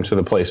take him to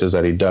the places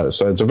that he does.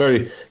 So it's a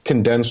very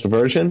condensed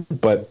version,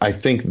 but I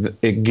think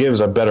it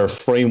gives a better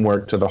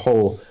framework to the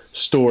whole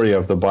story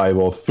of the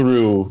Bible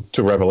through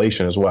to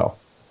Revelation as well.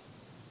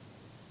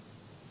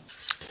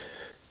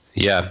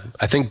 Yeah,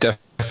 I think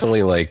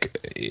definitely,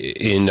 like,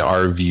 in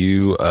our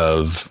view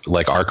of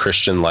like our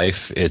Christian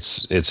life,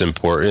 it's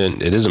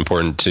important. It is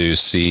important to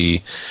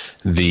see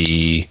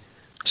the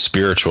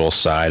spiritual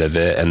side of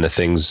it and the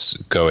things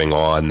going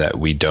on that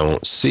we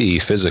don't see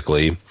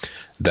physically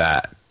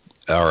that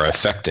are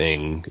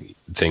affecting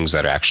things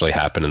that actually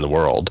happen in the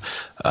world.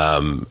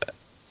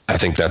 I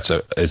think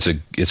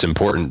it's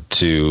important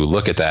to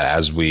look at that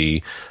as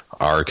we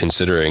are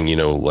considering,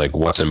 like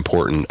what's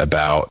important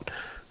about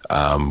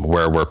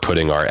where we're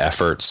putting our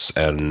efforts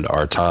and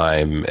our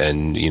time,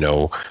 and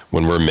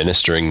when we're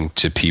ministering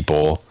to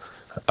people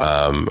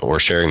or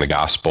sharing the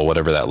gospel,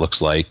 whatever that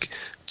looks like,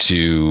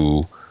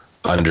 to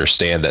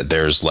understand that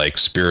there's like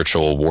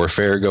spiritual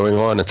warfare going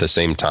on at the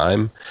same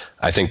time.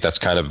 I think that's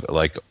kind of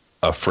like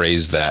a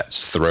phrase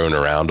that's thrown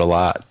around a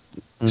lot,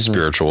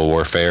 spiritual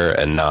warfare,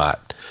 and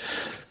not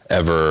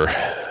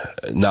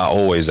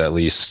always, at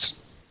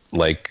least,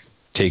 like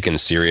taken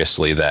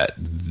seriously, that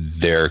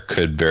there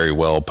could very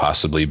well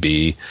possibly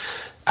be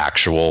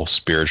actual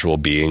spiritual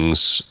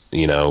beings,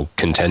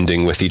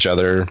 contending with each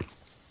other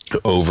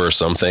over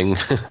something,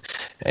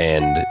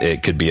 and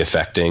it could be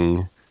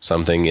affecting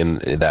something in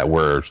that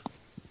we're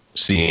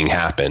seeing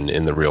happen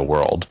in the real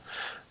world.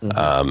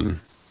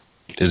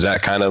 Is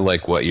that kind of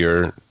like what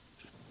you're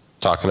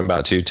talking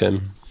about too,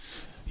 Tim?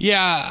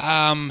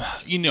 Yeah,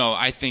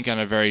 I think on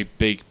a very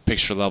big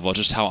picture level,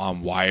 just how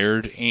I'm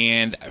wired.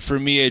 And for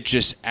me, it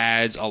just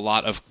adds a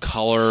lot of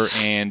color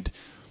and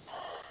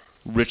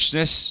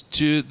richness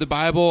to the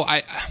Bible.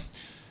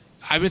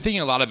 I've been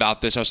thinking a lot about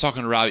this. I was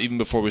talking to Rob even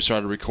before we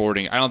started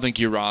recording. I don't think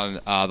you're on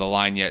the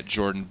line yet,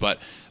 Jordan, but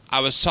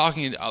I was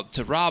talking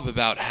to Rob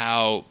about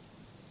how,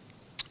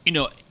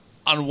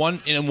 on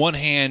one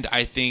hand,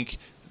 I think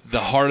the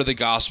heart of the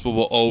gospel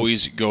will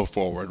always go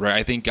forward, right?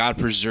 I think God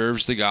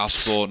preserves the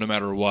gospel no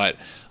matter what.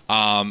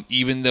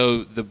 Even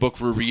though the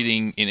book we're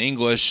reading in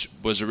English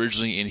was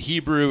originally in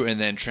Hebrew and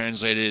then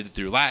translated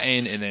through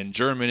Latin and then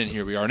German, and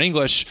here we are in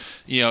English,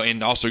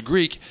 and also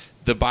Greek,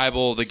 the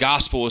Bible, the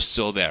gospel is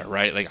still there,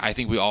 right? Like, I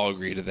think we all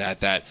agree to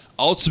that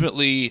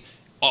ultimately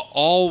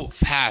all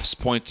paths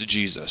point to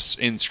Jesus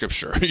in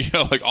Scripture.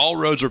 Like all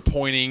roads are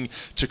pointing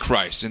to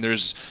Christ, and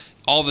there's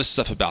all this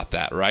stuff about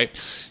that, right?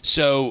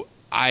 So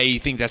I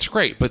think that's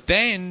great. But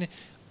then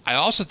I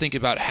also think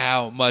about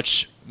how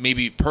much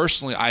maybe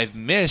personally I've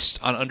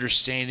missed on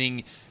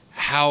understanding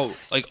how,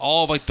 like,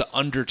 all of like the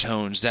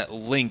undertones that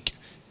link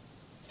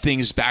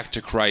things back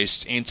to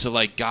Christ and to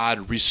like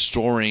God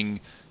restoring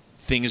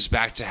things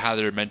back to how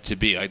they're meant to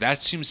be. Like,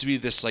 that seems to be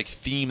this like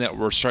theme that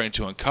we're starting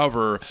to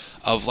uncover,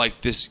 of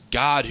like this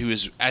God who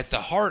is at the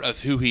heart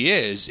of who he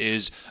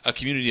is a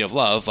community of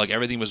love. Like,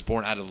 everything was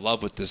born out of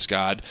love with this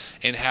God,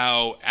 and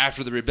how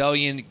after the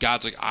rebellion,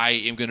 God's like, I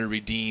am going to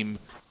redeem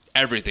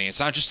everything. It's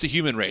not just the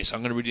human race. I'm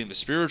going to redeem the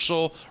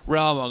spiritual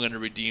realm. I'm going to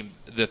redeem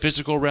the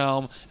physical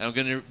realm. And I'm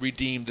going to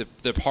redeem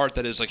the part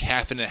that is like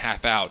half in and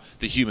half out,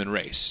 the human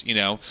race,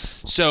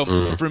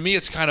 So for me,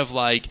 it's kind of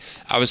like,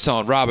 I was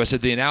telling Rob, I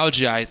said the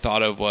analogy I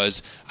thought of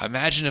was,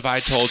 imagine if I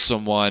told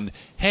someone,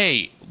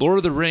 hey, Lord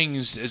of the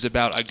Rings is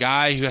about a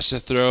guy who has to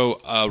throw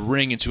a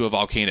ring into a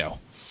volcano.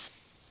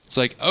 It's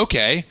like,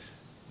 okay,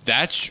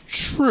 that's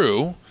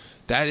true.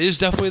 That is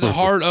definitely the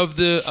heart of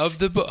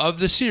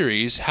the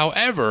series.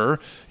 However,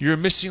 you're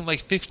missing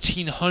like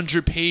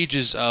 1,500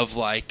 pages of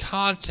like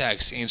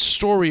context and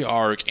story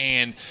arc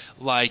and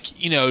like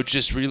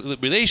just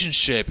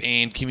relationship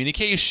and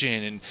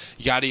communication and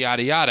yada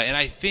yada yada. And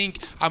I think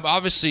I'm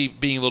obviously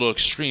being a little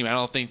extreme. I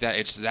don't think that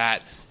it's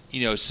that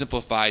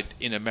simplified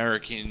in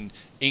American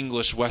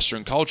English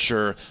Western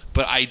culture,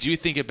 but I do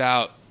think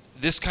about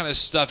this kind of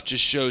stuff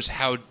just shows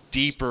how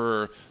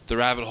deeper the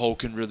rabbit hole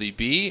can really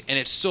be, and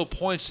it still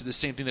points to the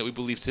same thing that we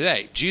believe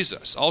today,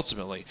 Jesus,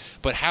 ultimately.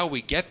 But how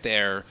we get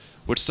there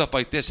with stuff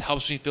like this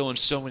helps me fill in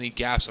so many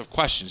gaps of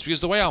questions,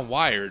 because the way I'm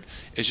wired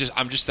is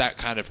I'm just that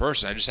kind of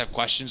person. I just have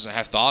questions and I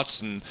have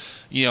thoughts, and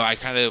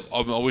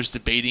I'm always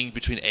debating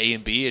between A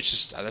and B.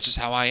 That's just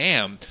how I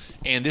am,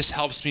 and this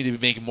helps me to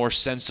make more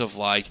sense of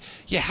like,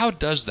 how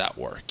does that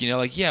work?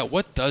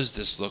 What does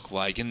this look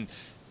like? And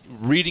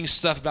reading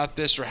stuff about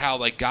this, or how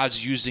like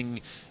God's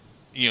using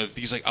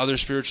these like other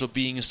spiritual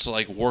beings to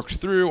like work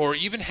through, or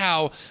even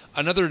how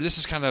this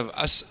is kind of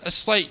a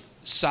slight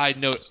side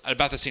note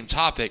about the same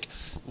topic.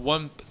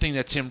 One thing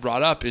that Tim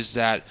brought up is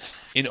that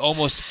in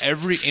almost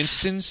every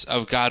instance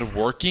of God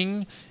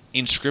working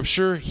in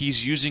Scripture,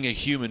 he's using a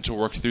human to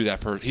work through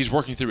he's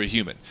working through a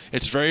human.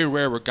 It's very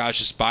rare where God's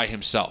just by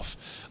himself.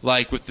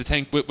 Like with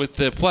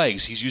the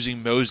plagues, he's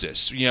using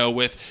Moses.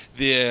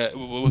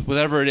 With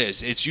whatever it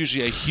is, it's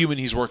usually a human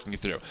he's working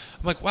through.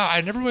 I'm like, wow, I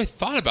never really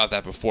thought about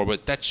that before,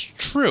 but that's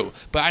true.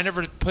 But I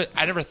never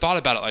thought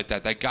about it like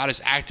that. That God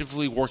is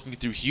actively working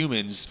through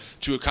humans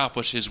to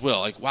accomplish His will.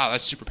 Like, wow,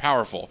 that's super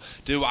powerful.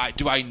 Do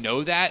I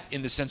know that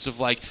in the sense of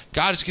like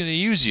God is going to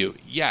use you?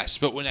 Yes,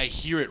 but when I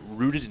hear it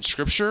rooted in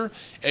Scripture,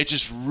 it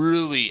just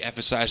really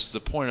emphasizes the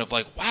point of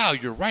like, wow,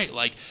 you're right.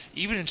 Like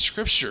even in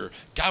Scripture,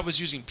 God was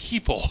using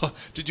people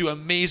to do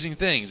amazing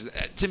things.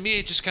 To me,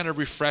 it just kind of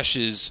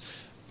refreshes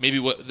maybe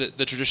what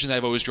the tradition that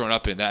I've always grown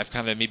up in, that I've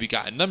kind of maybe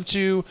gotten numb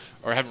to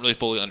or haven't really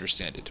fully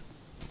understood it.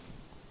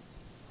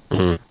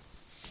 Mm-hmm.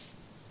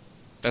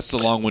 That's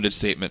the long-winded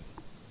statement.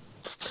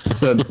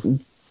 So,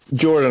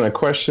 Jordan, a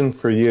question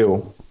for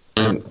you.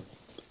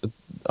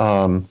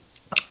 I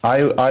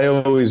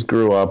always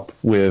grew up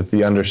with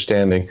the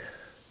understanding.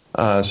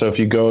 So if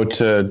you go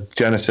to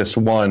Genesis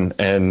 1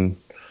 and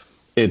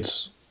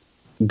it's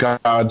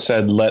God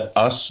said, "Let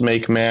us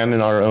make man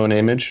in our own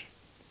image."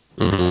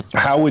 Mm-hmm.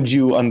 How would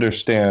you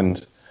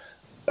understand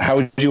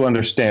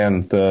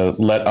the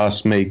 "let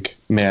us make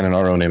man in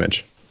our own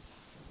image"?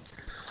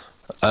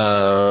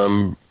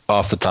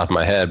 Off the top of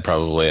my head,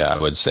 probably I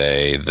would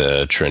say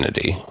the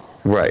Trinity.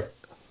 Right.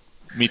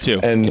 Me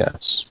too. And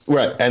yes.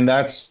 Right, and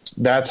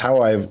that's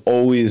how I've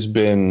always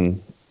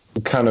been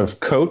kind of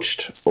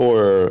coached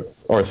or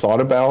thought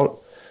about.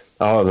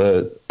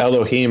 The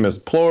Elohim is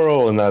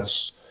plural, and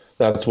that's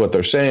what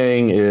they're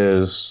saying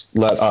is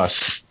 "let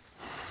us."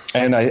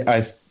 And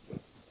I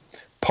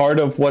part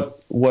of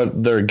what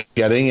they're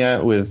getting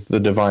at with the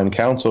divine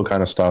council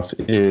kind of stuff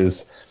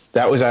is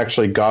that was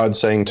actually God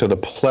saying to the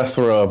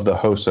plethora of the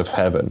hosts of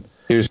heaven.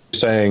 He was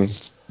saying,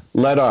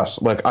 "Let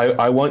us, like,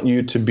 I want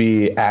you to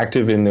be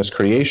active in this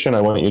creation.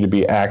 I want you to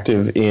be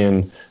active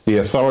in the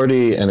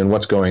authority and in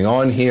what's going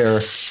on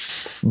here."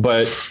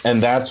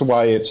 And that's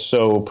why it's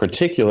so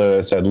particular.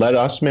 It said, "Let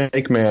us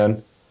make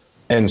man."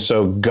 And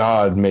so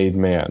God made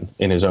man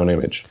in His own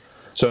image.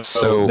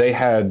 So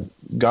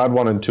God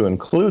wanted to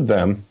include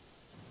them.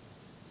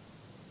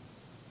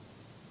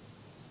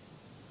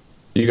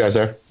 You guys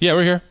there? Yeah,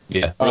 we're here.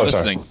 Yeah. We're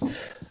listening.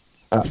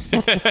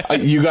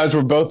 You guys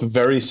were both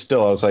very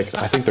still. I was like,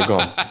 I think they're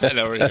gone.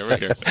 No, we're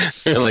here.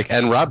 You're like,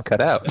 and Rob cut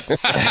out.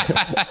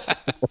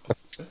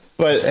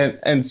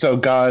 And so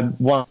God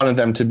wanted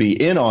them to be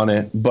in on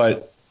it,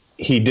 but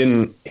He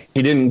didn't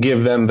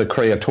give them the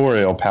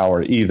creatorial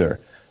power either.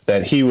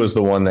 That He was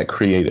the one that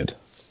created.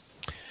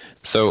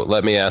 So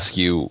let me ask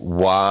you,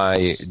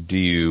 why do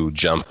you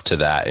jump to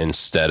that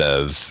instead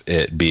of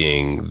it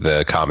being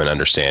the common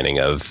understanding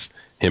of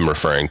Him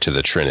referring to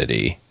the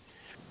Trinity?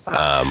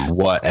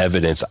 What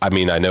evidence? I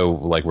mean, I know,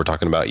 like we're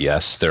talking about,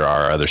 yes, there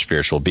are other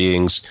spiritual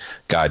beings.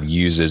 God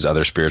uses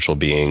other spiritual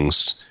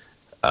beings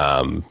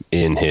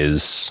in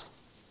His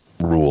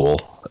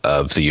rule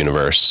of the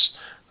universe.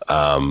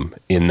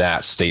 In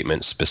that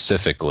statement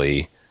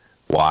specifically,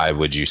 why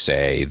would you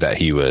say that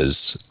He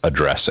was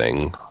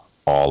addressing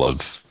all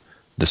of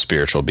the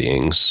spiritual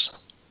beings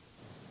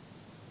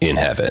in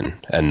heaven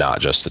and not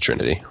just the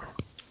Trinity?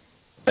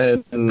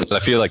 Because I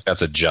feel like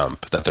that's a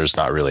jump that there's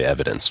not really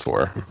evidence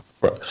for.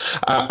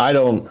 I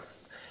don't.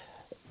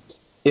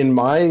 In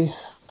my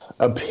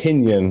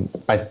opinion,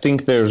 I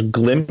think there's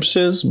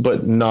glimpses,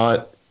 but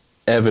not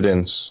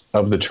evidence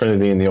of the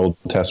Trinity in the Old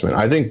Testament.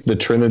 I think the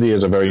Trinity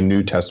is a very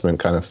New Testament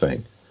kind of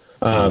thing.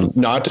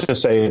 Not to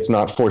say it's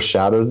not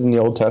foreshadowed in the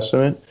Old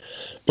Testament,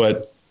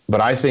 but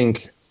I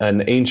think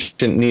an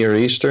ancient Near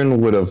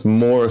Eastern would have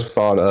more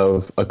thought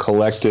of a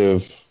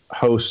collective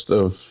host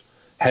of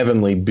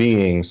heavenly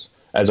beings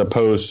as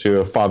opposed to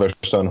a Father,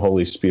 Son,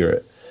 Holy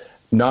Spirit.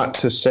 Not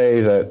to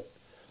say that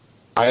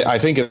I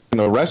think in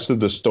the rest of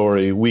the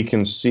story we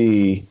can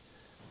see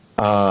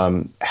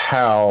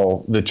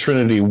how the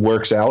Trinity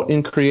works out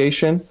in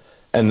creation,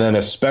 and then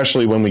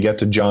especially when we get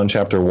to John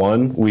chapter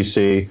 1, we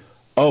see,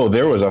 oh,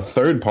 there was a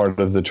third part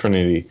of the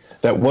Trinity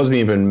that wasn't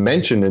even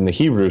mentioned in the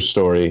Hebrew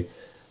story,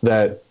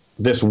 that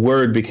this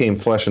Word became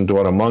flesh and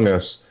dwelt among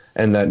us,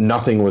 and that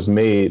nothing was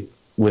made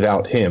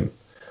without Him.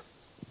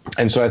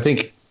 And so I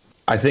think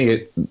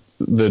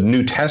the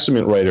New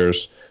Testament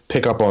writers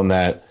pick up on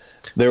that.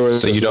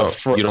 So you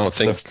don't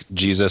think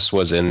Jesus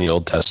was in the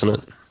Old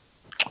Testament?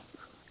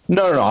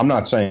 No. I'm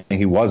not saying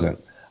He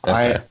wasn't.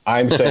 Okay.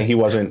 I'm saying He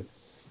wasn't.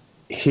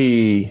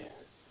 I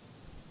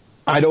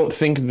don't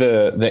think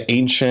the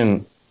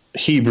ancient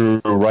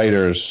Hebrew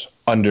writers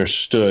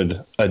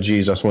understood a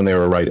Jesus when they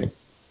were writing.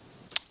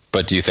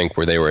 But do you think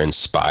they were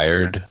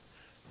inspired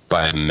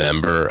by a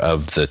member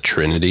of the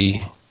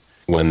Trinity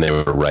when they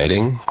were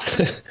writing?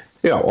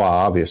 Yeah, well,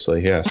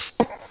 obviously, yes.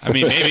 I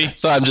mean, maybe.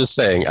 So I'm just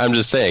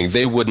saying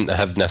they wouldn't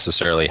have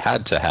necessarily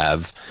had to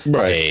have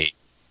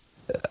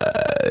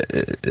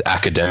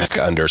academic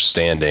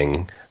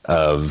understanding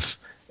of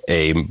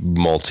a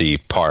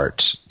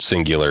multi-part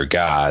singular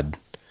God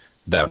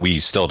that we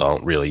still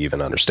don't really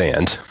even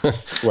understand.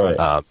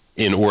 Right.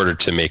 In order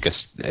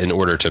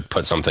to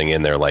put something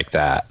in there like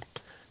that,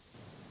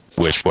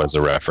 which was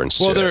a reference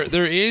to. Well,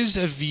 there is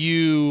a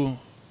view.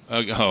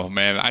 Oh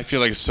man, I feel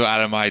like it's so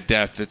out of my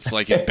depth. It's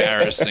like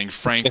embarrassing,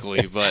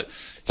 frankly. But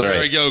here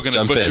we go.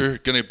 Gonna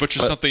butcher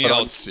something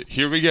else.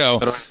 Here we go.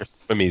 Put on your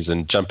swimmies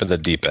and jump in the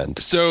deep end.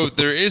 So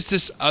there is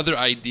this other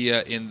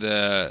idea in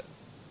the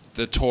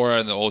Torah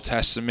and the Old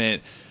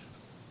Testament,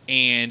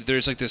 and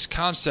there's like this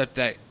concept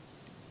that,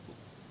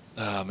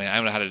 oh man, I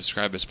don't know how to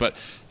describe this, but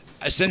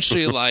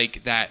essentially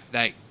like that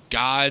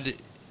God,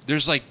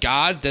 there's like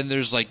God, then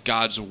there's like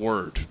God's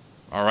word,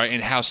 all right,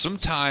 and how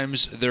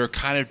sometimes they're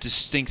kind of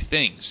distinct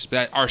things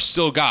that are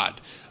still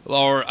God.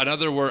 Or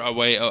another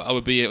way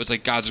would be, it was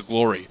like God's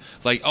glory,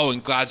 like, oh,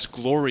 and God's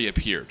glory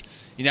appeared.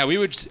 We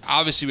would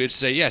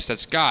say, yes,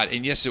 that's God,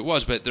 and yes, it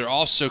was, but they're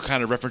also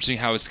kind of referencing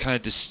how it's kind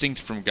of distinct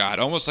from God,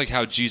 almost like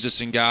how Jesus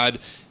and God,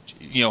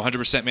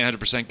 100% man,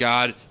 100%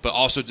 God, but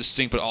also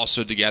distinct, but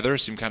also together,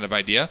 same kind of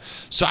idea.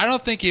 So I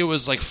don't think it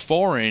was like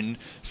foreign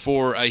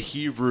for a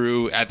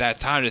Hebrew at that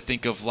time to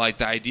think of like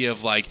the idea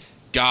of like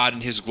God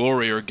and his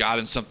glory or God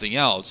and something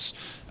else.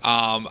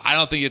 I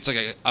don't think it's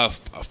like a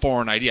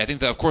foreign idea. I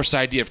think that, of course, the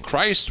idea of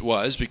Christ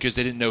was because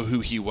they didn't know who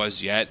he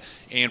was yet,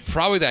 and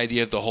probably the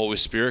idea of the Holy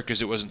Spirit because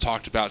it wasn't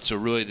talked about till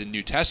really the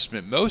New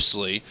Testament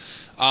mostly.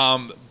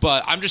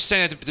 But I'm just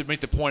saying that to make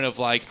the point of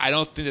like, I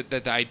don't think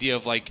that the idea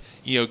of like,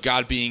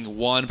 God being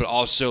one, but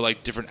also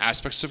like different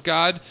aspects of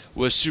God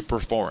was super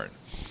foreign.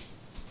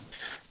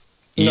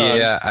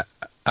 Yeah,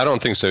 I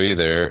don't think so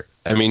either.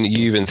 I mean,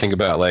 you even think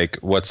about like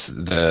what's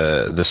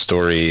the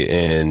story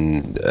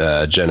in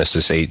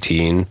Genesis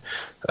 18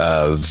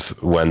 of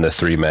when the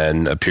three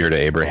men appear to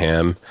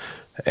Abraham,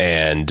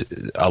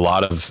 and a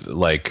lot of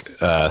like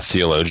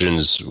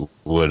theologians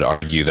would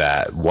argue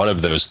that one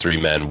of those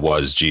three men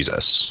was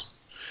Jesus,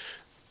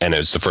 and it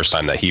was the first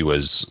time that he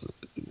was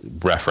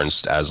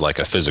referenced as like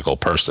a physical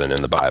person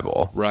in the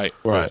Bible. Right.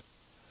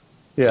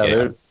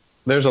 Yeah.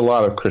 There's a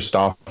lot of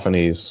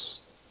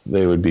Christophanies,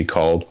 they would be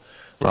called.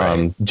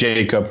 Right.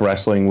 Jacob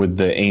wrestling with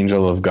the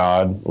angel of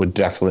God would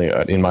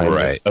definitely, in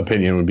my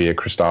opinion, would be a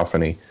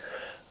Christophany.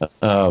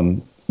 I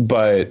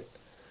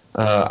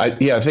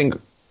think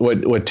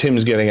what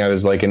Tim's getting at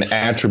is like an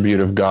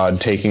attribute of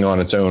God taking on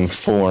its own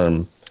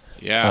form.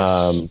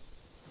 Yes.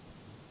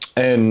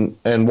 And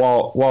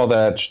while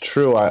that's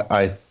true,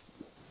 I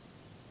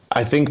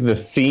think the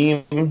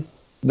theme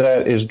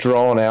that is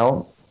drawn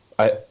out,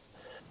 I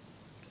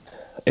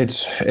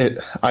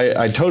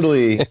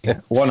totally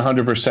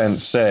 100%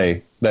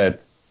 say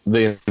that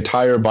the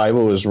entire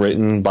Bible is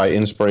written by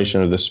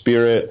inspiration of the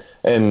Spirit,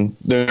 and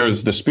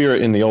there's the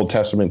Spirit in the Old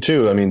Testament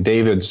too. I mean,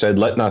 David said,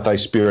 "Let not thy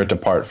spirit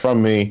depart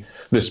from me."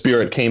 The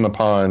Spirit came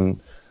upon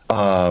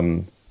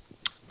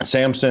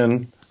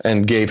Samson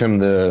and gave him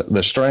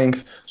the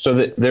strength. So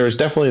that there is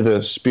definitely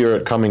the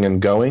Spirit coming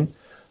and going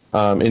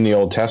in the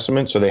Old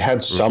Testament. So they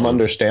had some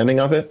understanding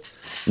of it,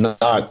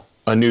 not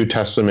a New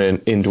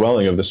Testament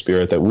indwelling of the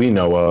Spirit that we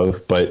know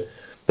of, but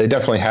they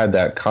definitely had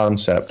that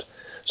concept.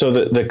 So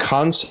the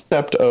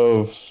concept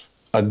of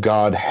a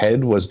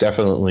Godhead was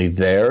definitely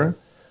there,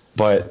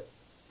 but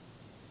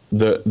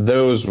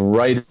those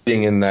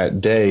writing in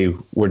that day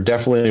were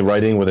definitely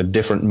writing with a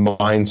different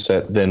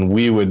mindset than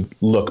we would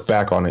look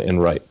back on it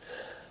and write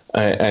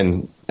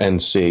and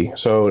see.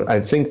 So I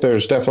think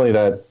there's definitely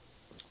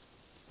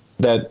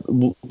that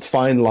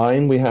fine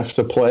line we have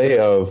to play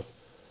of,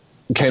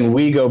 can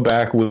we go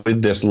back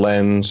with this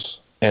lens,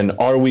 and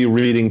are we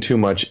reading too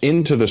much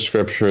into the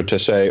scripture to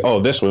say, oh,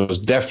 this was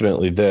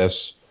definitely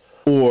this?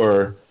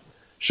 Or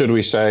should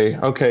we say,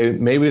 okay,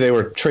 maybe they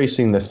were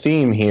tracing the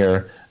theme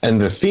here,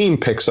 and the theme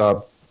picks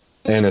up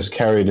and is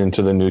carried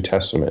into the New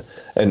Testament?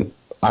 And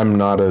I'm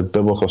not a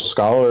biblical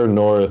scholar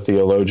nor a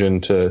theologian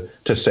to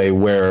say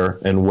where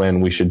and when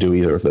we should do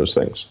either of those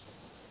things.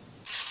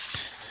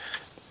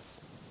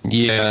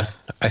 Yeah,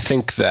 I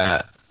think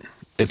that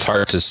it's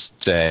hard to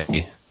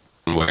say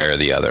one way or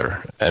the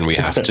other, and we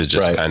have to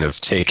just kind of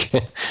take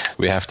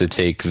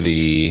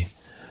the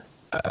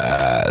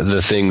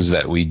things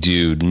that we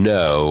do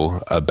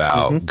know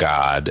about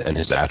God and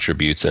his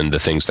attributes and the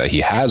things that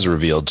he has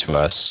revealed to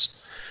us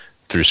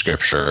through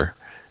Scripture,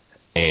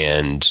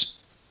 and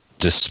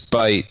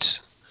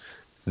despite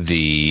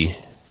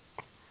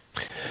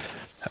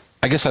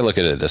I guess I look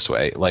at it this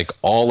way, like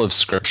all of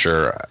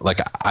Scripture,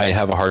 like I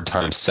have a hard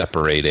time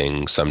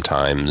separating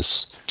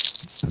sometimes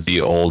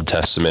the Old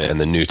Testament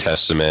and the New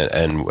Testament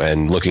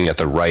and looking at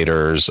the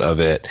writers of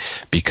it,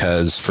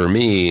 because for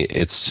me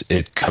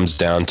it comes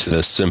down to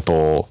the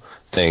simple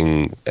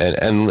thing,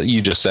 and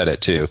you just said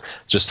it too,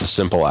 just the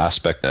simple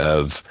aspect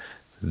of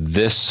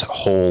this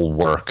whole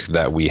work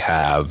that we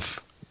have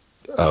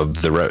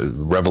of the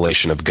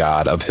revelation of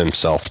God, of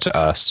himself to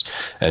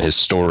us, and his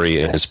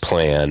story and his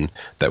plan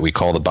that we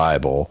call the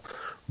Bible,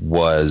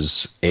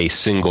 was a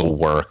single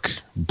work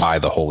by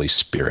the Holy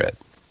Spirit.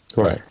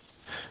 Right.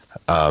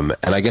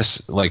 And I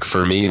guess, like,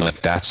 for me,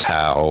 like, that's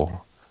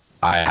how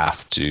I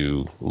have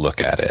to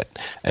look at it.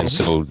 And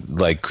so,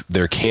 like,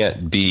 there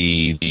can't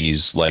be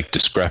these, like,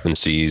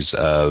 discrepancies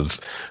of,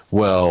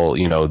 well,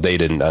 you know, they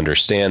didn't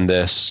understand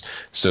this,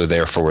 so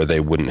therefore they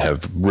wouldn't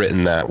have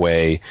written that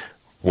way,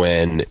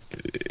 when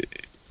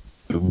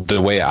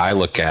the way I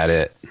look at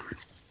it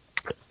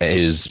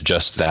is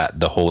just that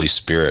the Holy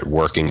Spirit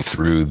working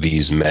through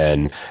these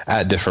men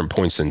at different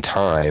points in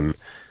time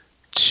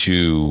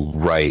to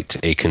write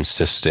a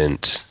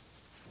consistent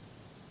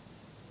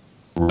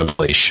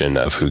revelation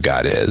of who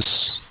God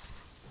is.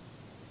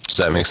 Does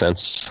that make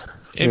sense?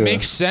 It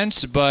makes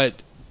sense,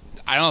 but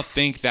I don't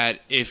think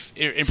that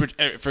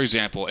for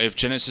example, if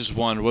Genesis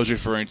 1 was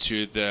referring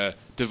to the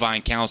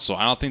divine counsel,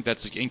 I don't think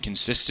that's like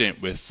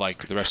inconsistent with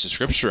like the rest of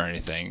Scripture or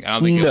anything. I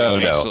don't think it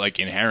makes it like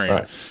inherent.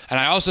 Right. And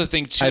I also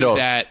think too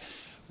that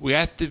we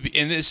have to be,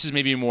 and this is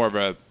maybe more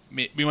of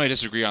we might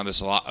disagree on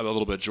this a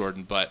little bit,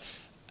 Jordan, but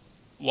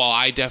while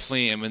I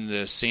definitely am in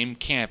the same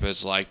camp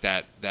as like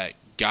that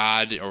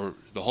God or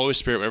the Holy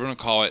Spirit, whatever you want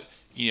to call it,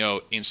 you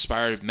know,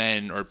 inspired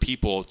men or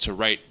people to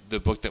write the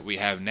book that we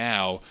have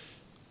now,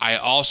 I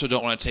also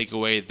don't want to take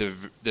away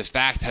the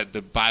fact that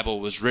the Bible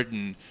was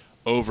written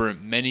over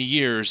many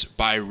years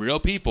by real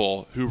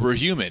people who were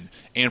human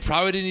and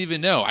probably didn't even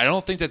know. I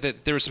don't think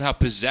that they were somehow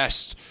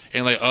possessed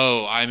and like,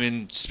 oh, I'm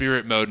in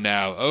spirit mode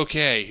now.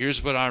 Okay,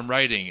 here's what I'm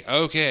writing.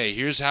 Okay,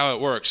 here's how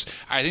it works.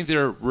 I think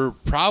we're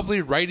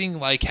probably writing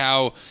like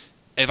how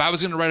if I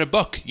was going to write a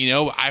book, you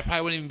know, I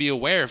probably wouldn't even be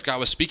aware if God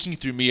was speaking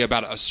through me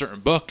about a certain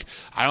book.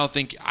 I don't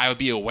think I would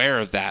be aware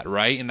of that,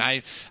 right? And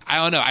I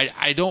don't know.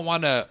 I don't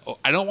want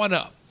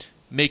to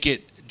make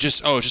it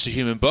just, it's just a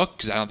human book,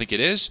 because I don't think it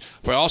is.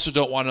 But I also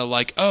don't want to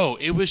like,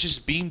 it was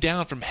just beamed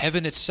down from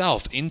heaven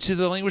itself into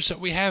the language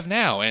that we have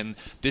now, and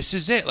this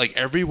is it. Like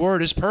every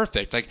word is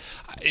perfect. Like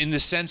in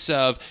the sense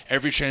of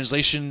every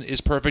translation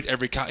is perfect.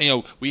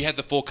 We had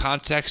the full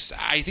context.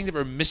 I think that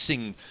we're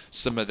missing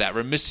some of that.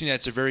 We're missing that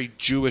it's a very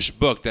Jewish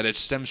book, that it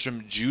stems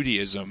from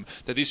Judaism,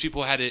 that these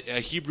people had a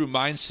Hebrew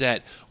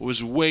mindset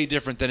was way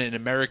different than an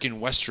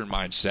American Western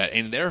mindset,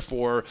 and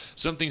therefore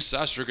some things to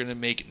us are going to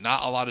make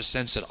not a lot of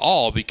sense at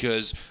all,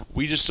 because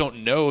we just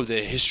don't know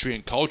the history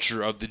and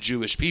culture of the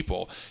Jewish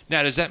people.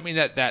 Now, does that mean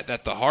that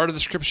the heart of the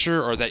Scripture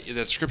or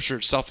that Scripture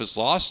itself is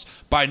lost?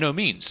 By no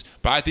means.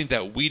 But I think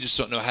that we just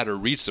don't know how to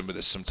read some of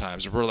this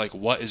sometimes. We're like,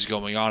 what is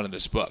going on in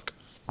this book?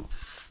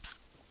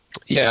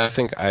 Yeah, I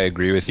think I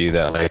agree with you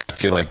that like I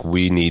feel like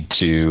we need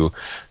to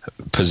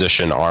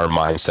position our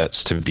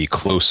mindsets to be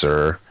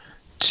closer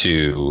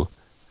to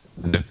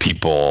the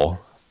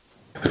people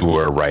who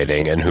were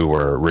writing and who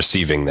were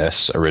receiving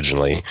this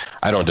originally.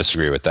 I don't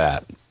disagree with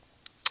that.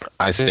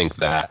 I think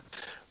that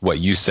what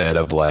you said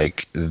of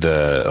like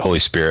the Holy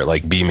Spirit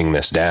like beaming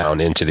this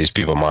down into these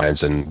people's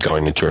minds and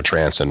going into a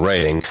trance and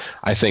writing,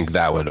 I think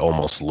that would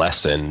almost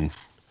lessen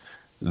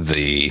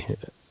the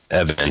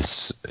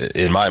evidence,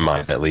 in my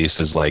mind at least,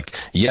 is like,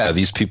 yeah,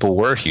 these people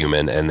were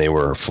human and they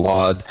were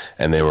flawed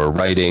and they were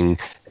writing,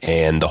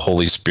 and the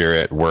Holy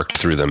Spirit worked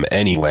through them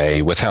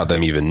anyway without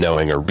them even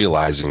knowing or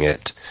realizing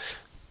it,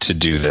 to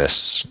do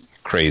this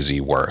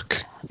crazy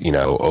work, you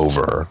know,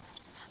 over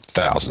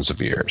thousands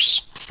of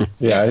years.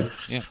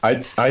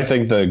 I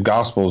think the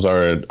Gospels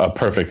are a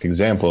perfect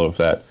example of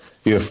that.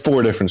 You have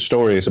 4 different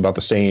stories about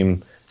the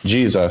same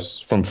Jesus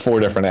from 4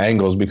 different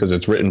angles, because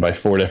it's written by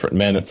 4 different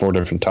men at 4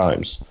 different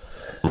times.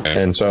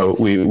 And so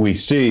we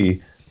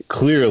see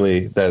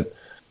clearly that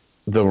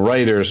the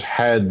writers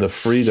had the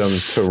freedom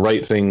to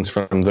write things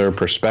from their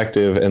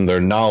perspective and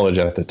their knowledge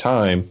at the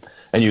time.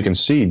 And you can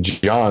see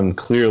John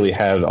clearly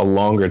had a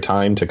longer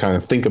time to kind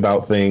of think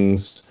about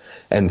things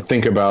and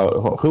think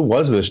about who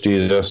was this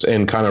Jesus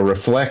and kind of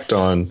reflect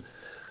on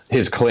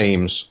his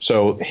claims.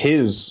 So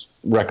his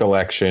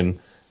recollection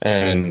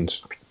and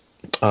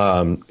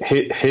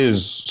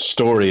his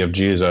story of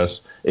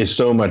Jesus is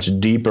so much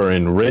deeper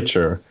and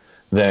richer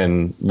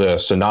than the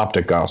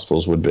synoptic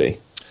gospels would be.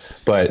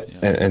 But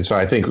and so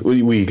I think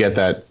we get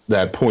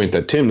that point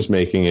that Tim's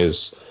making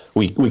is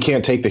we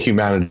can't take the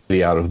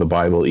humanity out of the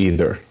Bible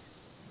either.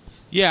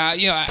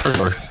 Yeah,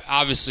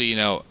 obviously,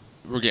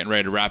 we're getting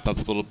ready to wrap up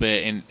a little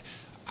bit, and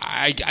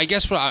I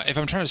guess if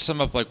I'm trying to sum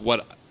up like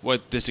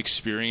what this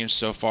experience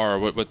so far,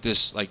 or what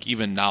this like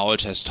even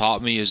knowledge has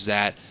taught me, is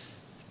that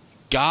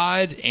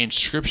God and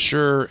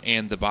Scripture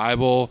and the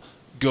Bible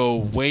go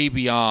way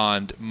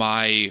beyond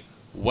my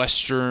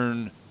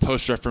Western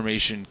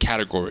post-Reformation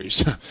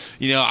categories.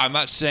 I'm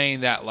not saying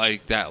that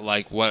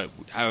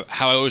how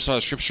I always saw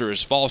the Scripture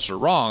is false or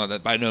wrong,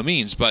 that by no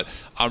means, but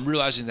I'm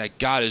realizing that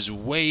God is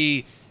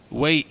way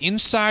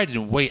inside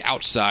and way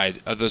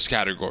outside of those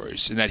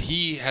categories, and that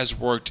he has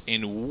worked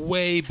in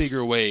way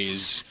bigger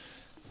ways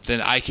than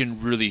I can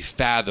really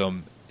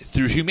fathom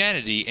through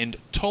humanity in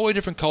totally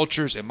different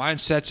cultures and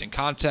mindsets and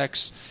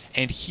contexts.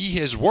 And he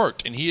has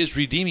worked, and he is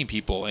redeeming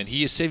people, and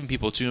he is saving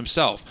people to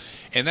himself.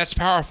 And that's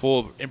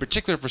powerful, in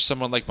particular for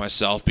someone like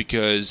myself,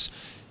 because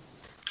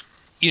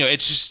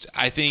it's just,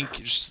 I think,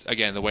 just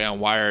again, the way I'm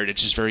wired,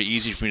 it's just very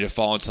easy for me to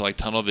fall into like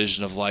tunnel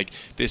vision of like,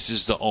 this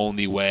is the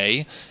only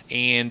way.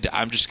 And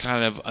I'm just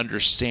kind of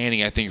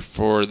understanding, I think,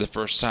 for the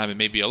first time and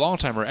maybe a long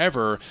time or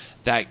ever,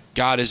 that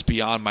God is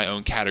beyond my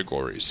own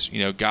categories.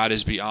 God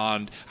is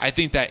beyond, I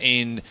think that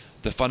in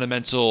the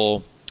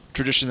fundamental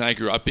tradition that I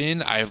grew up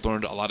in, I have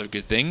learned a lot of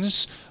good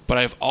things, but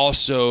I've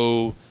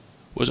also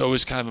was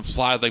always kind of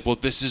implied like, well,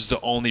 this is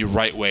the only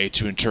right way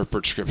to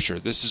interpret Scripture.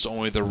 This is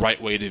only the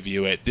right way to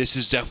view it. This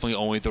is definitely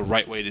only the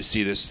right way to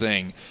see this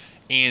thing.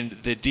 And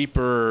the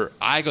deeper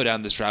I go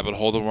down this rabbit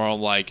hole, the more I'm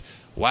like,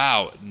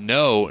 wow,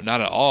 no,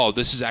 not at all.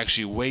 This is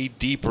actually way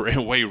deeper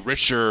and way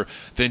richer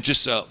than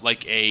just a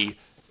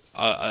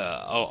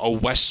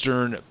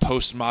Western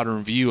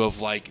postmodern view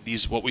of like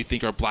these what we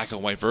think are black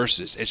and white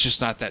verses. It's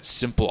just not that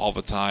simple all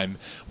the time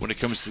when it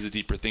comes to the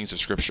deeper things of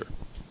Scripture.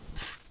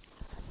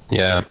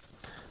 Yeah.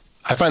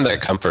 I find that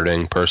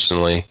comforting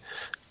personally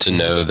to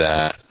know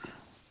that.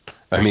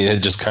 I mean, it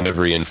just kind of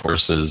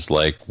reinforces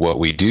like what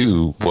we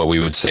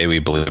would say we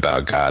believe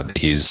about God, that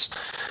he's,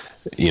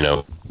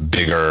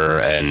 bigger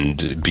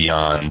and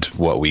beyond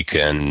what we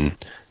can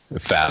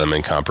fathom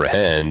and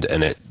comprehend.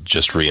 And it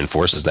just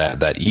reinforces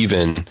that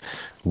even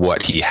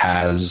what he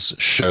has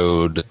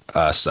showed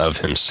us of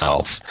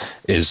himself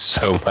is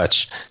so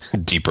much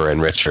deeper and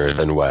richer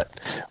than what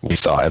we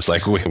thought. It's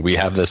like we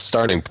have this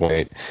starting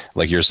point,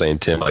 like you're saying,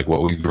 Tim, like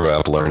what we grew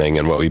up learning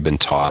and what we've been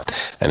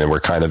taught, and then we're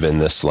kind of in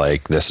this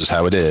like, this is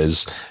how it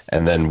is,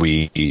 and then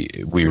we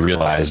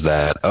realize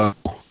that, oh,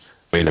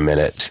 wait a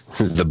minute,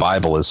 the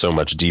Bible is so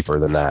much deeper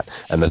than that,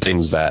 and the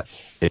things that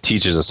it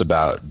teaches us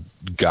about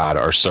God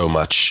are so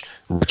much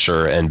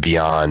richer and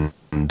beyond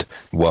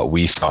what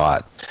we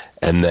thought.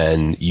 And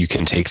then you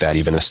can take that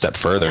even a step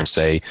further and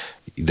say,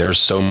 there's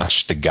so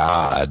much to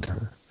God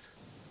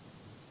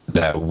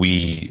that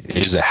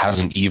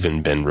hasn't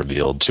even been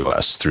revealed to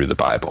us through the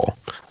Bible.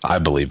 I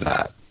believe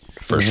that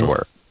for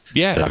sure.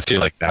 Yeah. And I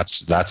feel like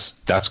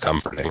that's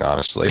comforting,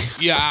 honestly.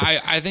 Yeah,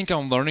 I think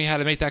I'm learning how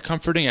to make that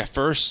comforting. At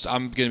first,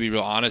 I'm going to be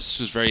real honest, this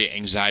was very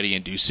anxiety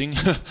inducing.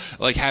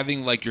 Like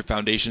having like your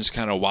foundations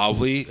kind of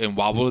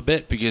wobble a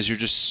bit because you're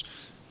just,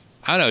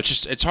 I don't know,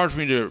 it's hard for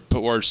me to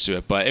put words to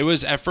it, but it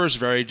was at first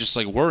very just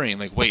like worrying,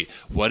 like, wait,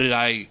 did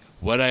I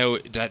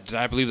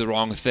believe the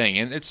wrong thing?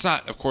 And it's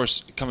not, of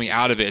course, coming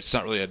out of it, it's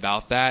not really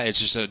about that. It's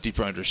just a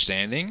deeper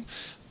understanding.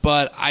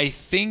 But I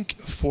think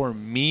for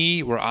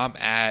me, where I'm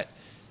at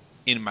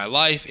in my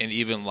life, and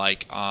even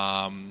like,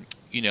 in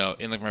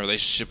like my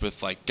relationship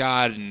with like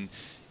God and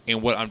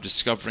what I'm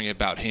discovering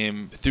about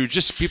him through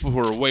just people who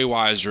are way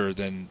wiser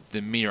than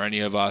me or any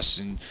of us,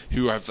 and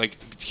who have like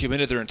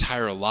committed their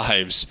entire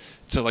lives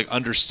to like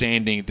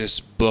understanding this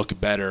book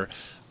better.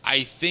 I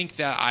think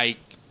that I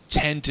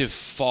tend to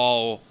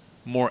fall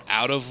more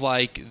out of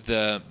like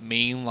the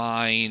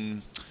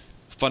mainline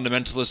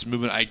fundamentalist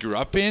movement I grew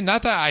up in.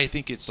 Not that I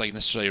think it's like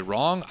necessarily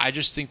wrong. I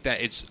just think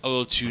that it's a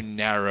little too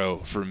narrow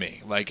for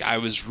me. Like I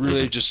was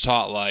really just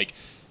taught like,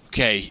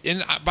 okay,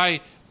 and by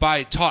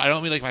taught, I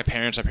don't mean like my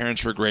parents. My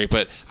parents were great,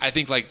 but I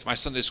think like my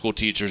Sunday school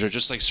teachers are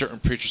just like certain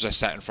preachers I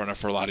sat in front of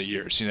for a lot of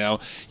years. You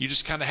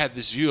just kind of had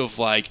this view of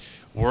like,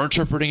 we're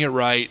interpreting it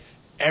right.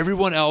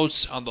 Everyone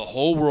else on the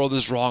whole world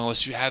is wrong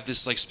unless you have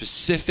this like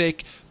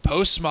specific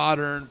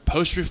postmodern,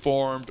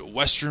 post-reformed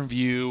Western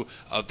view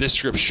of this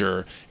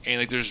Scripture, and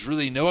like there's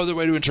really no other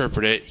way to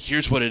interpret it.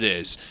 Here's what it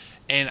is.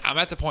 And I'm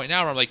at the point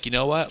now where I'm like, you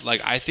know what?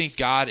 Like I think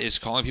God is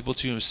calling people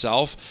to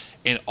himself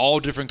in all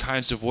different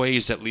kinds of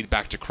ways that lead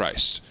back to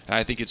Christ. And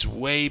I think it's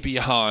way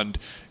beyond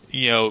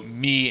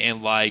me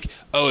and like,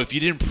 oh, if you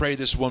didn't pray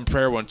this one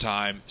prayer one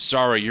time,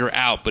 sorry, you're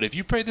out. But if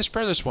you prayed this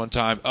prayer this one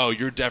time, oh,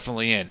 you're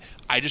definitely in.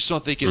 I just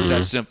don't think it's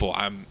that simple.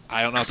 I don't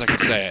know how else I can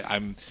say it.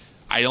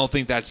 I don't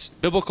think that's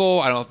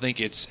biblical. I don't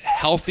think it's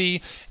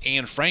healthy.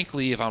 And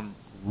frankly, if I'm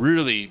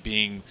really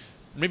being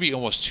maybe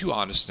almost too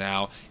honest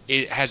now,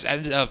 it has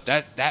ended up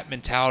that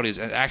mentality has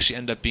actually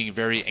ended up being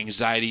very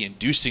anxiety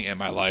inducing in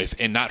my life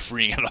and not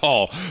freeing at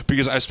all,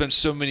 because I've spent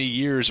so many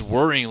years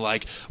worrying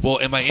like, well,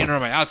 am I in or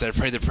am I out? Did I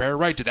pray the prayer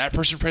right? Did that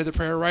person pray the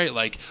prayer right?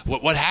 Like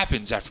what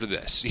happens after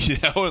this?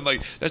 And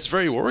like that's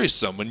very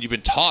worrisome when you've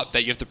been taught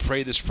that you have to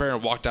pray this prayer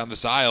and walk down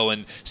this aisle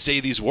and say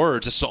these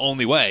words. That's the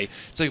only way.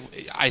 It's like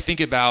I think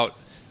about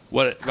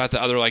what about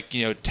the other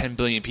 10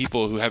 billion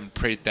people who haven't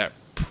prayed that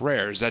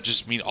prayer? Does that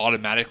just mean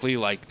automatically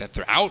like that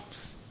they're out?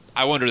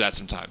 I wonder that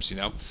sometimes.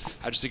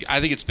 I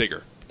think it's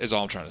bigger is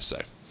all I'm trying to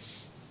say.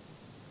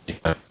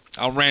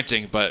 I'm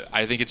ranting, but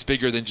I think it's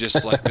bigger than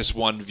just like this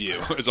one view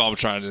is all I'm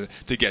trying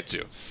to get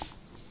to.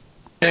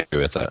 I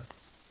agree with that.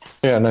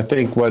 Yeah, and I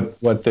think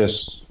what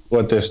this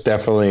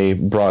definitely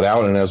brought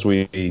out, and as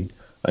we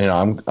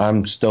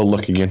I'm still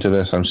looking into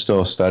this, I'm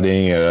still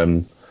studying it,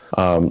 and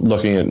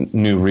looking at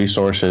new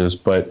resources,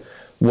 but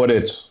what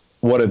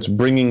it's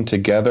bringing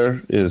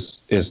together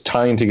is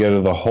tying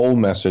together the whole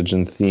message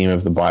and theme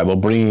of the Bible,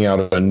 bringing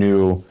out a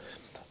new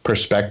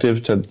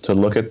perspective to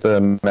look at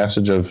the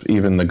message of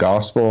even the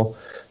gospel,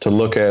 to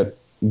look at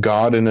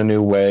God in a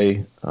new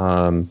way,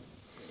 to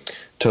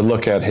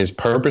look at his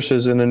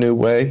purposes in a new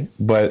way.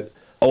 But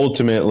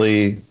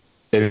ultimately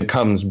it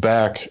comes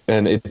back,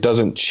 and it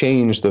doesn't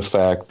change the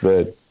fact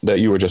that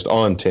you were just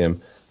on,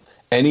 Tim.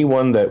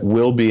 Anyone that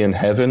will be in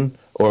heaven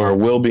or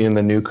will be in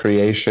the new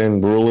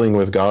creation ruling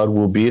with God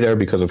will be there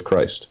because of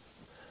Christ.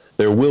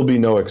 There will be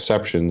no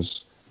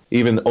exceptions.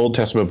 Even Old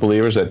Testament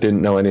believers that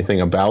didn't know anything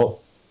about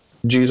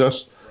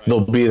Jesus,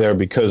 they'll be there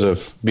because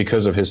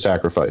of his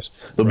sacrifice.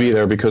 They'll be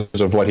there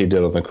because of what he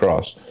did on the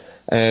cross.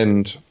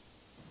 And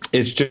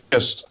it's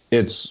just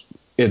it's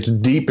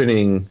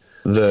deepening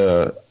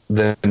the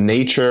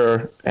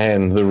nature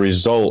and the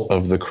result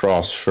of the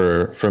cross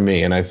for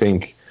me. And I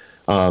think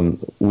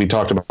we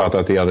talked about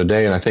that the other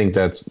day, and I think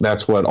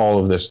that's what all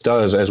of this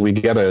does. As we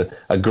get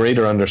a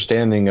greater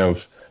understanding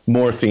of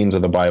more themes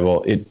of the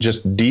Bible, it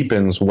just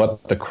deepens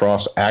what the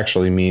cross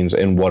actually means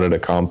and what it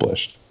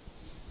accomplished.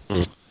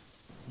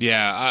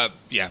 Yeah,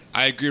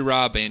 I agree,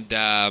 Rob. And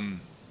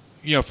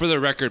for the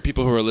record,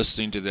 people who are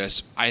listening to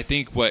this, I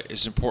think what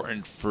is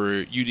important for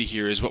you to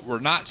hear is what we're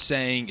not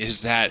saying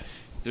is that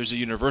there's a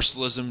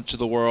universalism to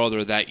the world,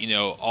 or that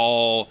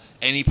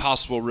any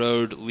possible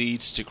road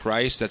leads to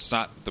Christ. That's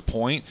not the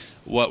point.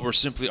 What we're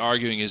simply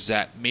arguing is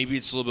that maybe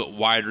it's a little bit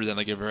wider than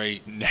like a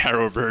very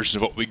narrow version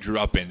of what we grew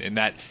up in, and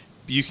that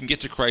you can get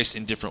to Christ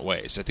in different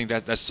ways. I think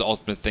that's the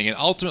ultimate thing. And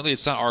ultimately,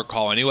 it's not our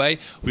call anyway.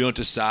 We don't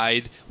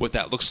decide what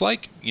that looks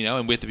like,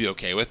 and we have to be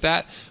okay with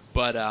that.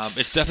 But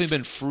it's definitely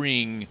been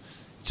freeing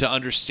to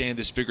understand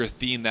this bigger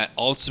theme that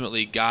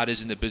ultimately God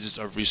is in the business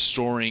of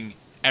restoring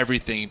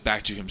everything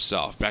back to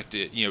himself, back to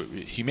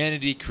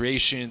humanity,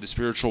 creation, the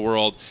spiritual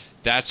world.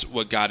 That's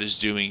what God is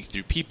doing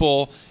through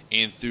people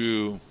and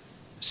through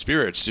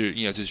spirits, through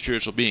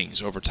spiritual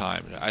beings over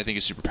time. I think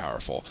it's super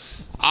powerful.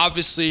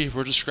 Obviously,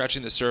 we're just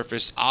scratching the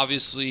surface.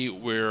 Obviously,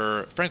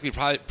 we're frankly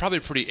probably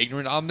pretty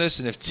ignorant on this.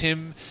 And if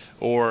Tim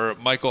or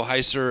Michael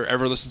Heiser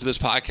ever listen to this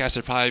podcast,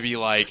 they'd probably be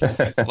like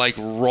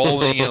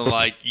rolling and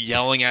like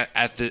yelling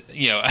at the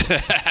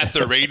at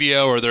the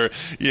radio or their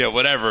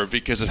whatever,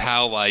 because of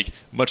how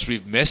much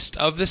we've missed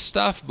of this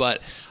stuff.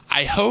 But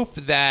I hope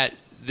that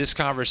this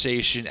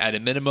conversation, at a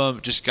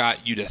minimum, just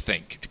got you to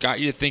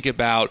think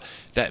about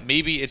that.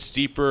 Maybe it's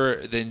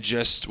deeper than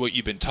just what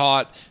you've been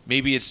taught.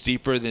 Maybe it's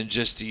deeper than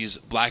just these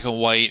black and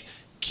white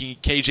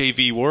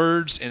KJV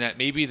words, and that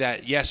maybe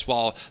that, yes,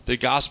 while the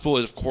gospel,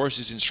 of course,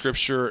 is in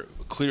Scripture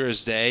clear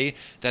as day,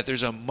 that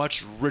there's a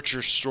much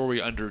richer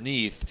story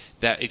underneath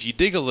that, if you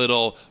dig a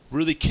little,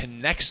 really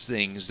connects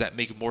things that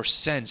make more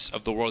sense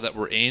of the world that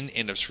we're in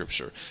and of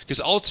Scripture.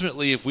 Because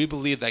ultimately, if we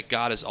believe that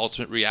God is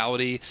ultimate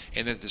reality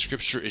and that the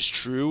Scripture is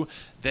true,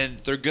 then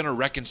they're going to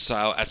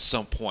reconcile at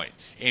some point.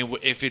 And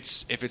if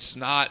it's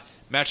not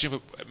matching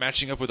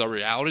up with our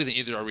reality, then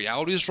either our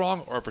reality is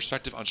wrong or our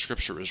perspective on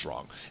Scripture is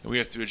wrong, and we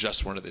have to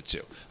adjust one of the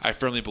two. I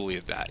firmly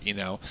believe that,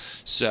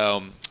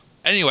 So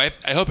anyway,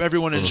 I hope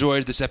everyone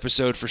enjoyed this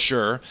episode for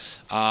sure.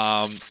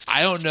 I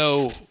don't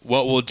know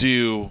what we'll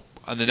do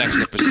on the next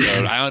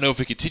episode. I don't know if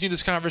we continue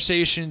this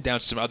conversation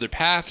down some other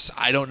paths.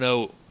 I don't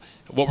know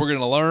what we're going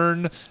to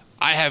learn.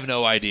 I have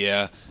no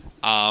idea.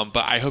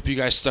 But I hope you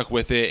guys stuck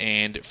with it,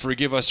 and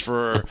forgive us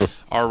for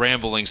our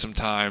rambling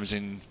sometimes.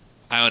 And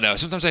I don't know.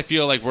 Sometimes I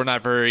feel like we're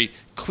not very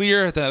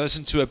clear. Then I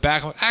listen to it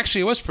back.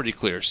 Actually, it was pretty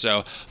clear.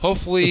 So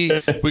hopefully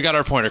we got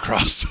our point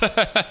across.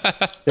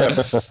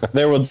 Yeah,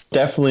 there will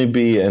definitely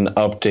be an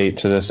update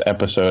to this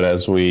episode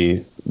as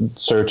we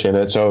search in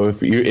it. So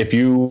if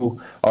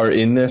you are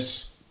in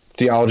this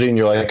theology and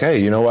you're like, hey,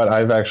 you know what?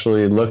 I've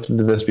actually looked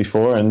into this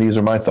before, and these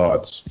are my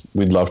thoughts.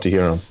 We'd love to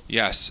hear them.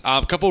 Yes.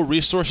 A couple of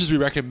resources we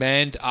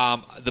recommend.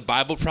 The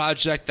Bible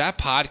Project, that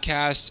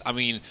podcast,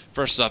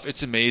 first off,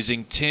 it's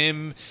amazing.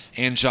 Tim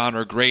and John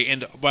are great.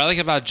 And what I like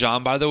about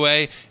John, by the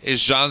way,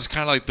 is John's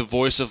kind of like the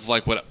voice of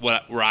like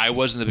where I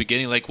was in the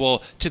beginning. Like, well,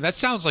 Tim, that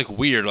sounds like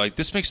weird. Like,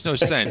 this makes no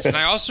sense. And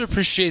I also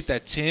appreciate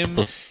that Tim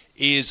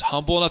is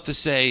humble enough to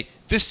say,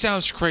 this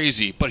sounds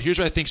crazy, but here's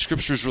what I think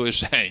Scripture is really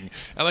saying.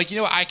 And I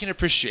can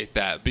appreciate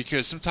that,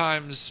 because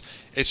sometimes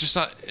it's just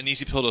not an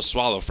easy pill to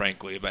swallow,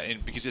 frankly,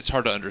 because it's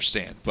hard to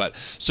understand. But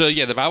so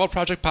yeah, the Bible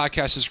Project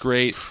podcast is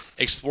great.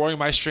 Exploring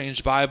My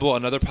Strange Bible,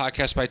 another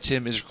podcast by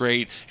Tim, is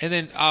great. And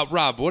then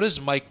Rob, what is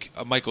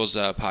Michael's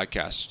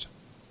podcast?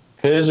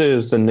 His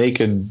is the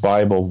Naked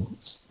Bible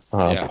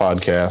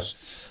podcast,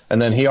 and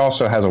then he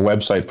also has a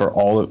website for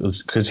all of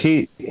it, because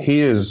he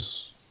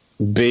is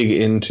big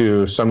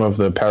into some of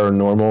the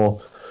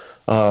paranormal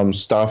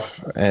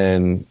stuff,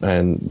 and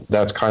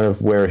that's kind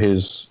of where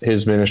his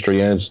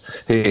ministry ends.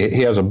 He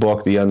has a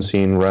book, The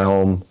Unseen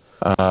Realm,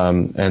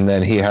 and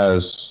then he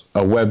has a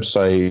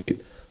website,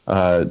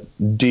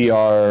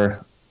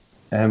 drmsh,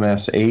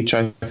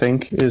 I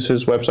think is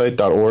his website,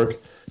 .org,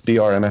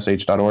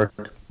 drmsh.org.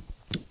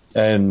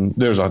 And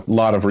there's a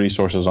lot of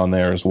resources on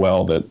there as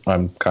well that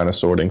I'm kind of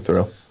sorting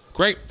through.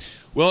 Great.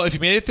 Well, if you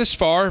made it this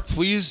far,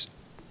 please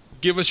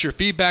give us your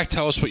feedback.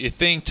 Tell us what you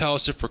think. Tell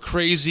us if we're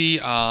crazy.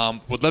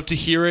 Would love to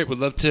hear it. Would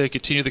love to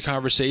continue the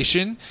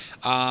conversation.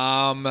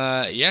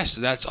 Yes,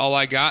 that's all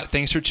I got.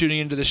 Thanks for tuning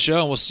into the show,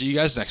 and we'll see you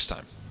guys next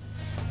time.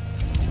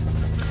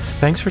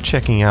 Thanks for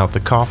checking out the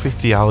Coffee,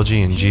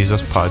 Theology, and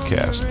Jesus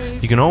podcast.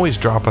 You can always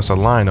drop us a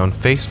line on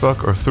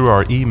Facebook or through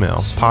our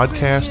email,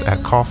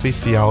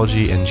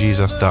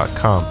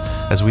 podcast@coffeetheologyandjesus.com,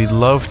 as we'd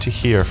love to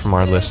hear from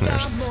our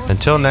listeners.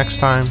 Until next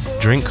time,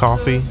 drink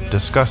coffee,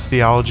 discuss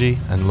theology,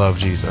 and love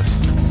Jesus.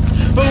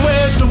 But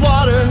where's the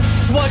water?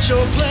 What's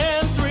your plan?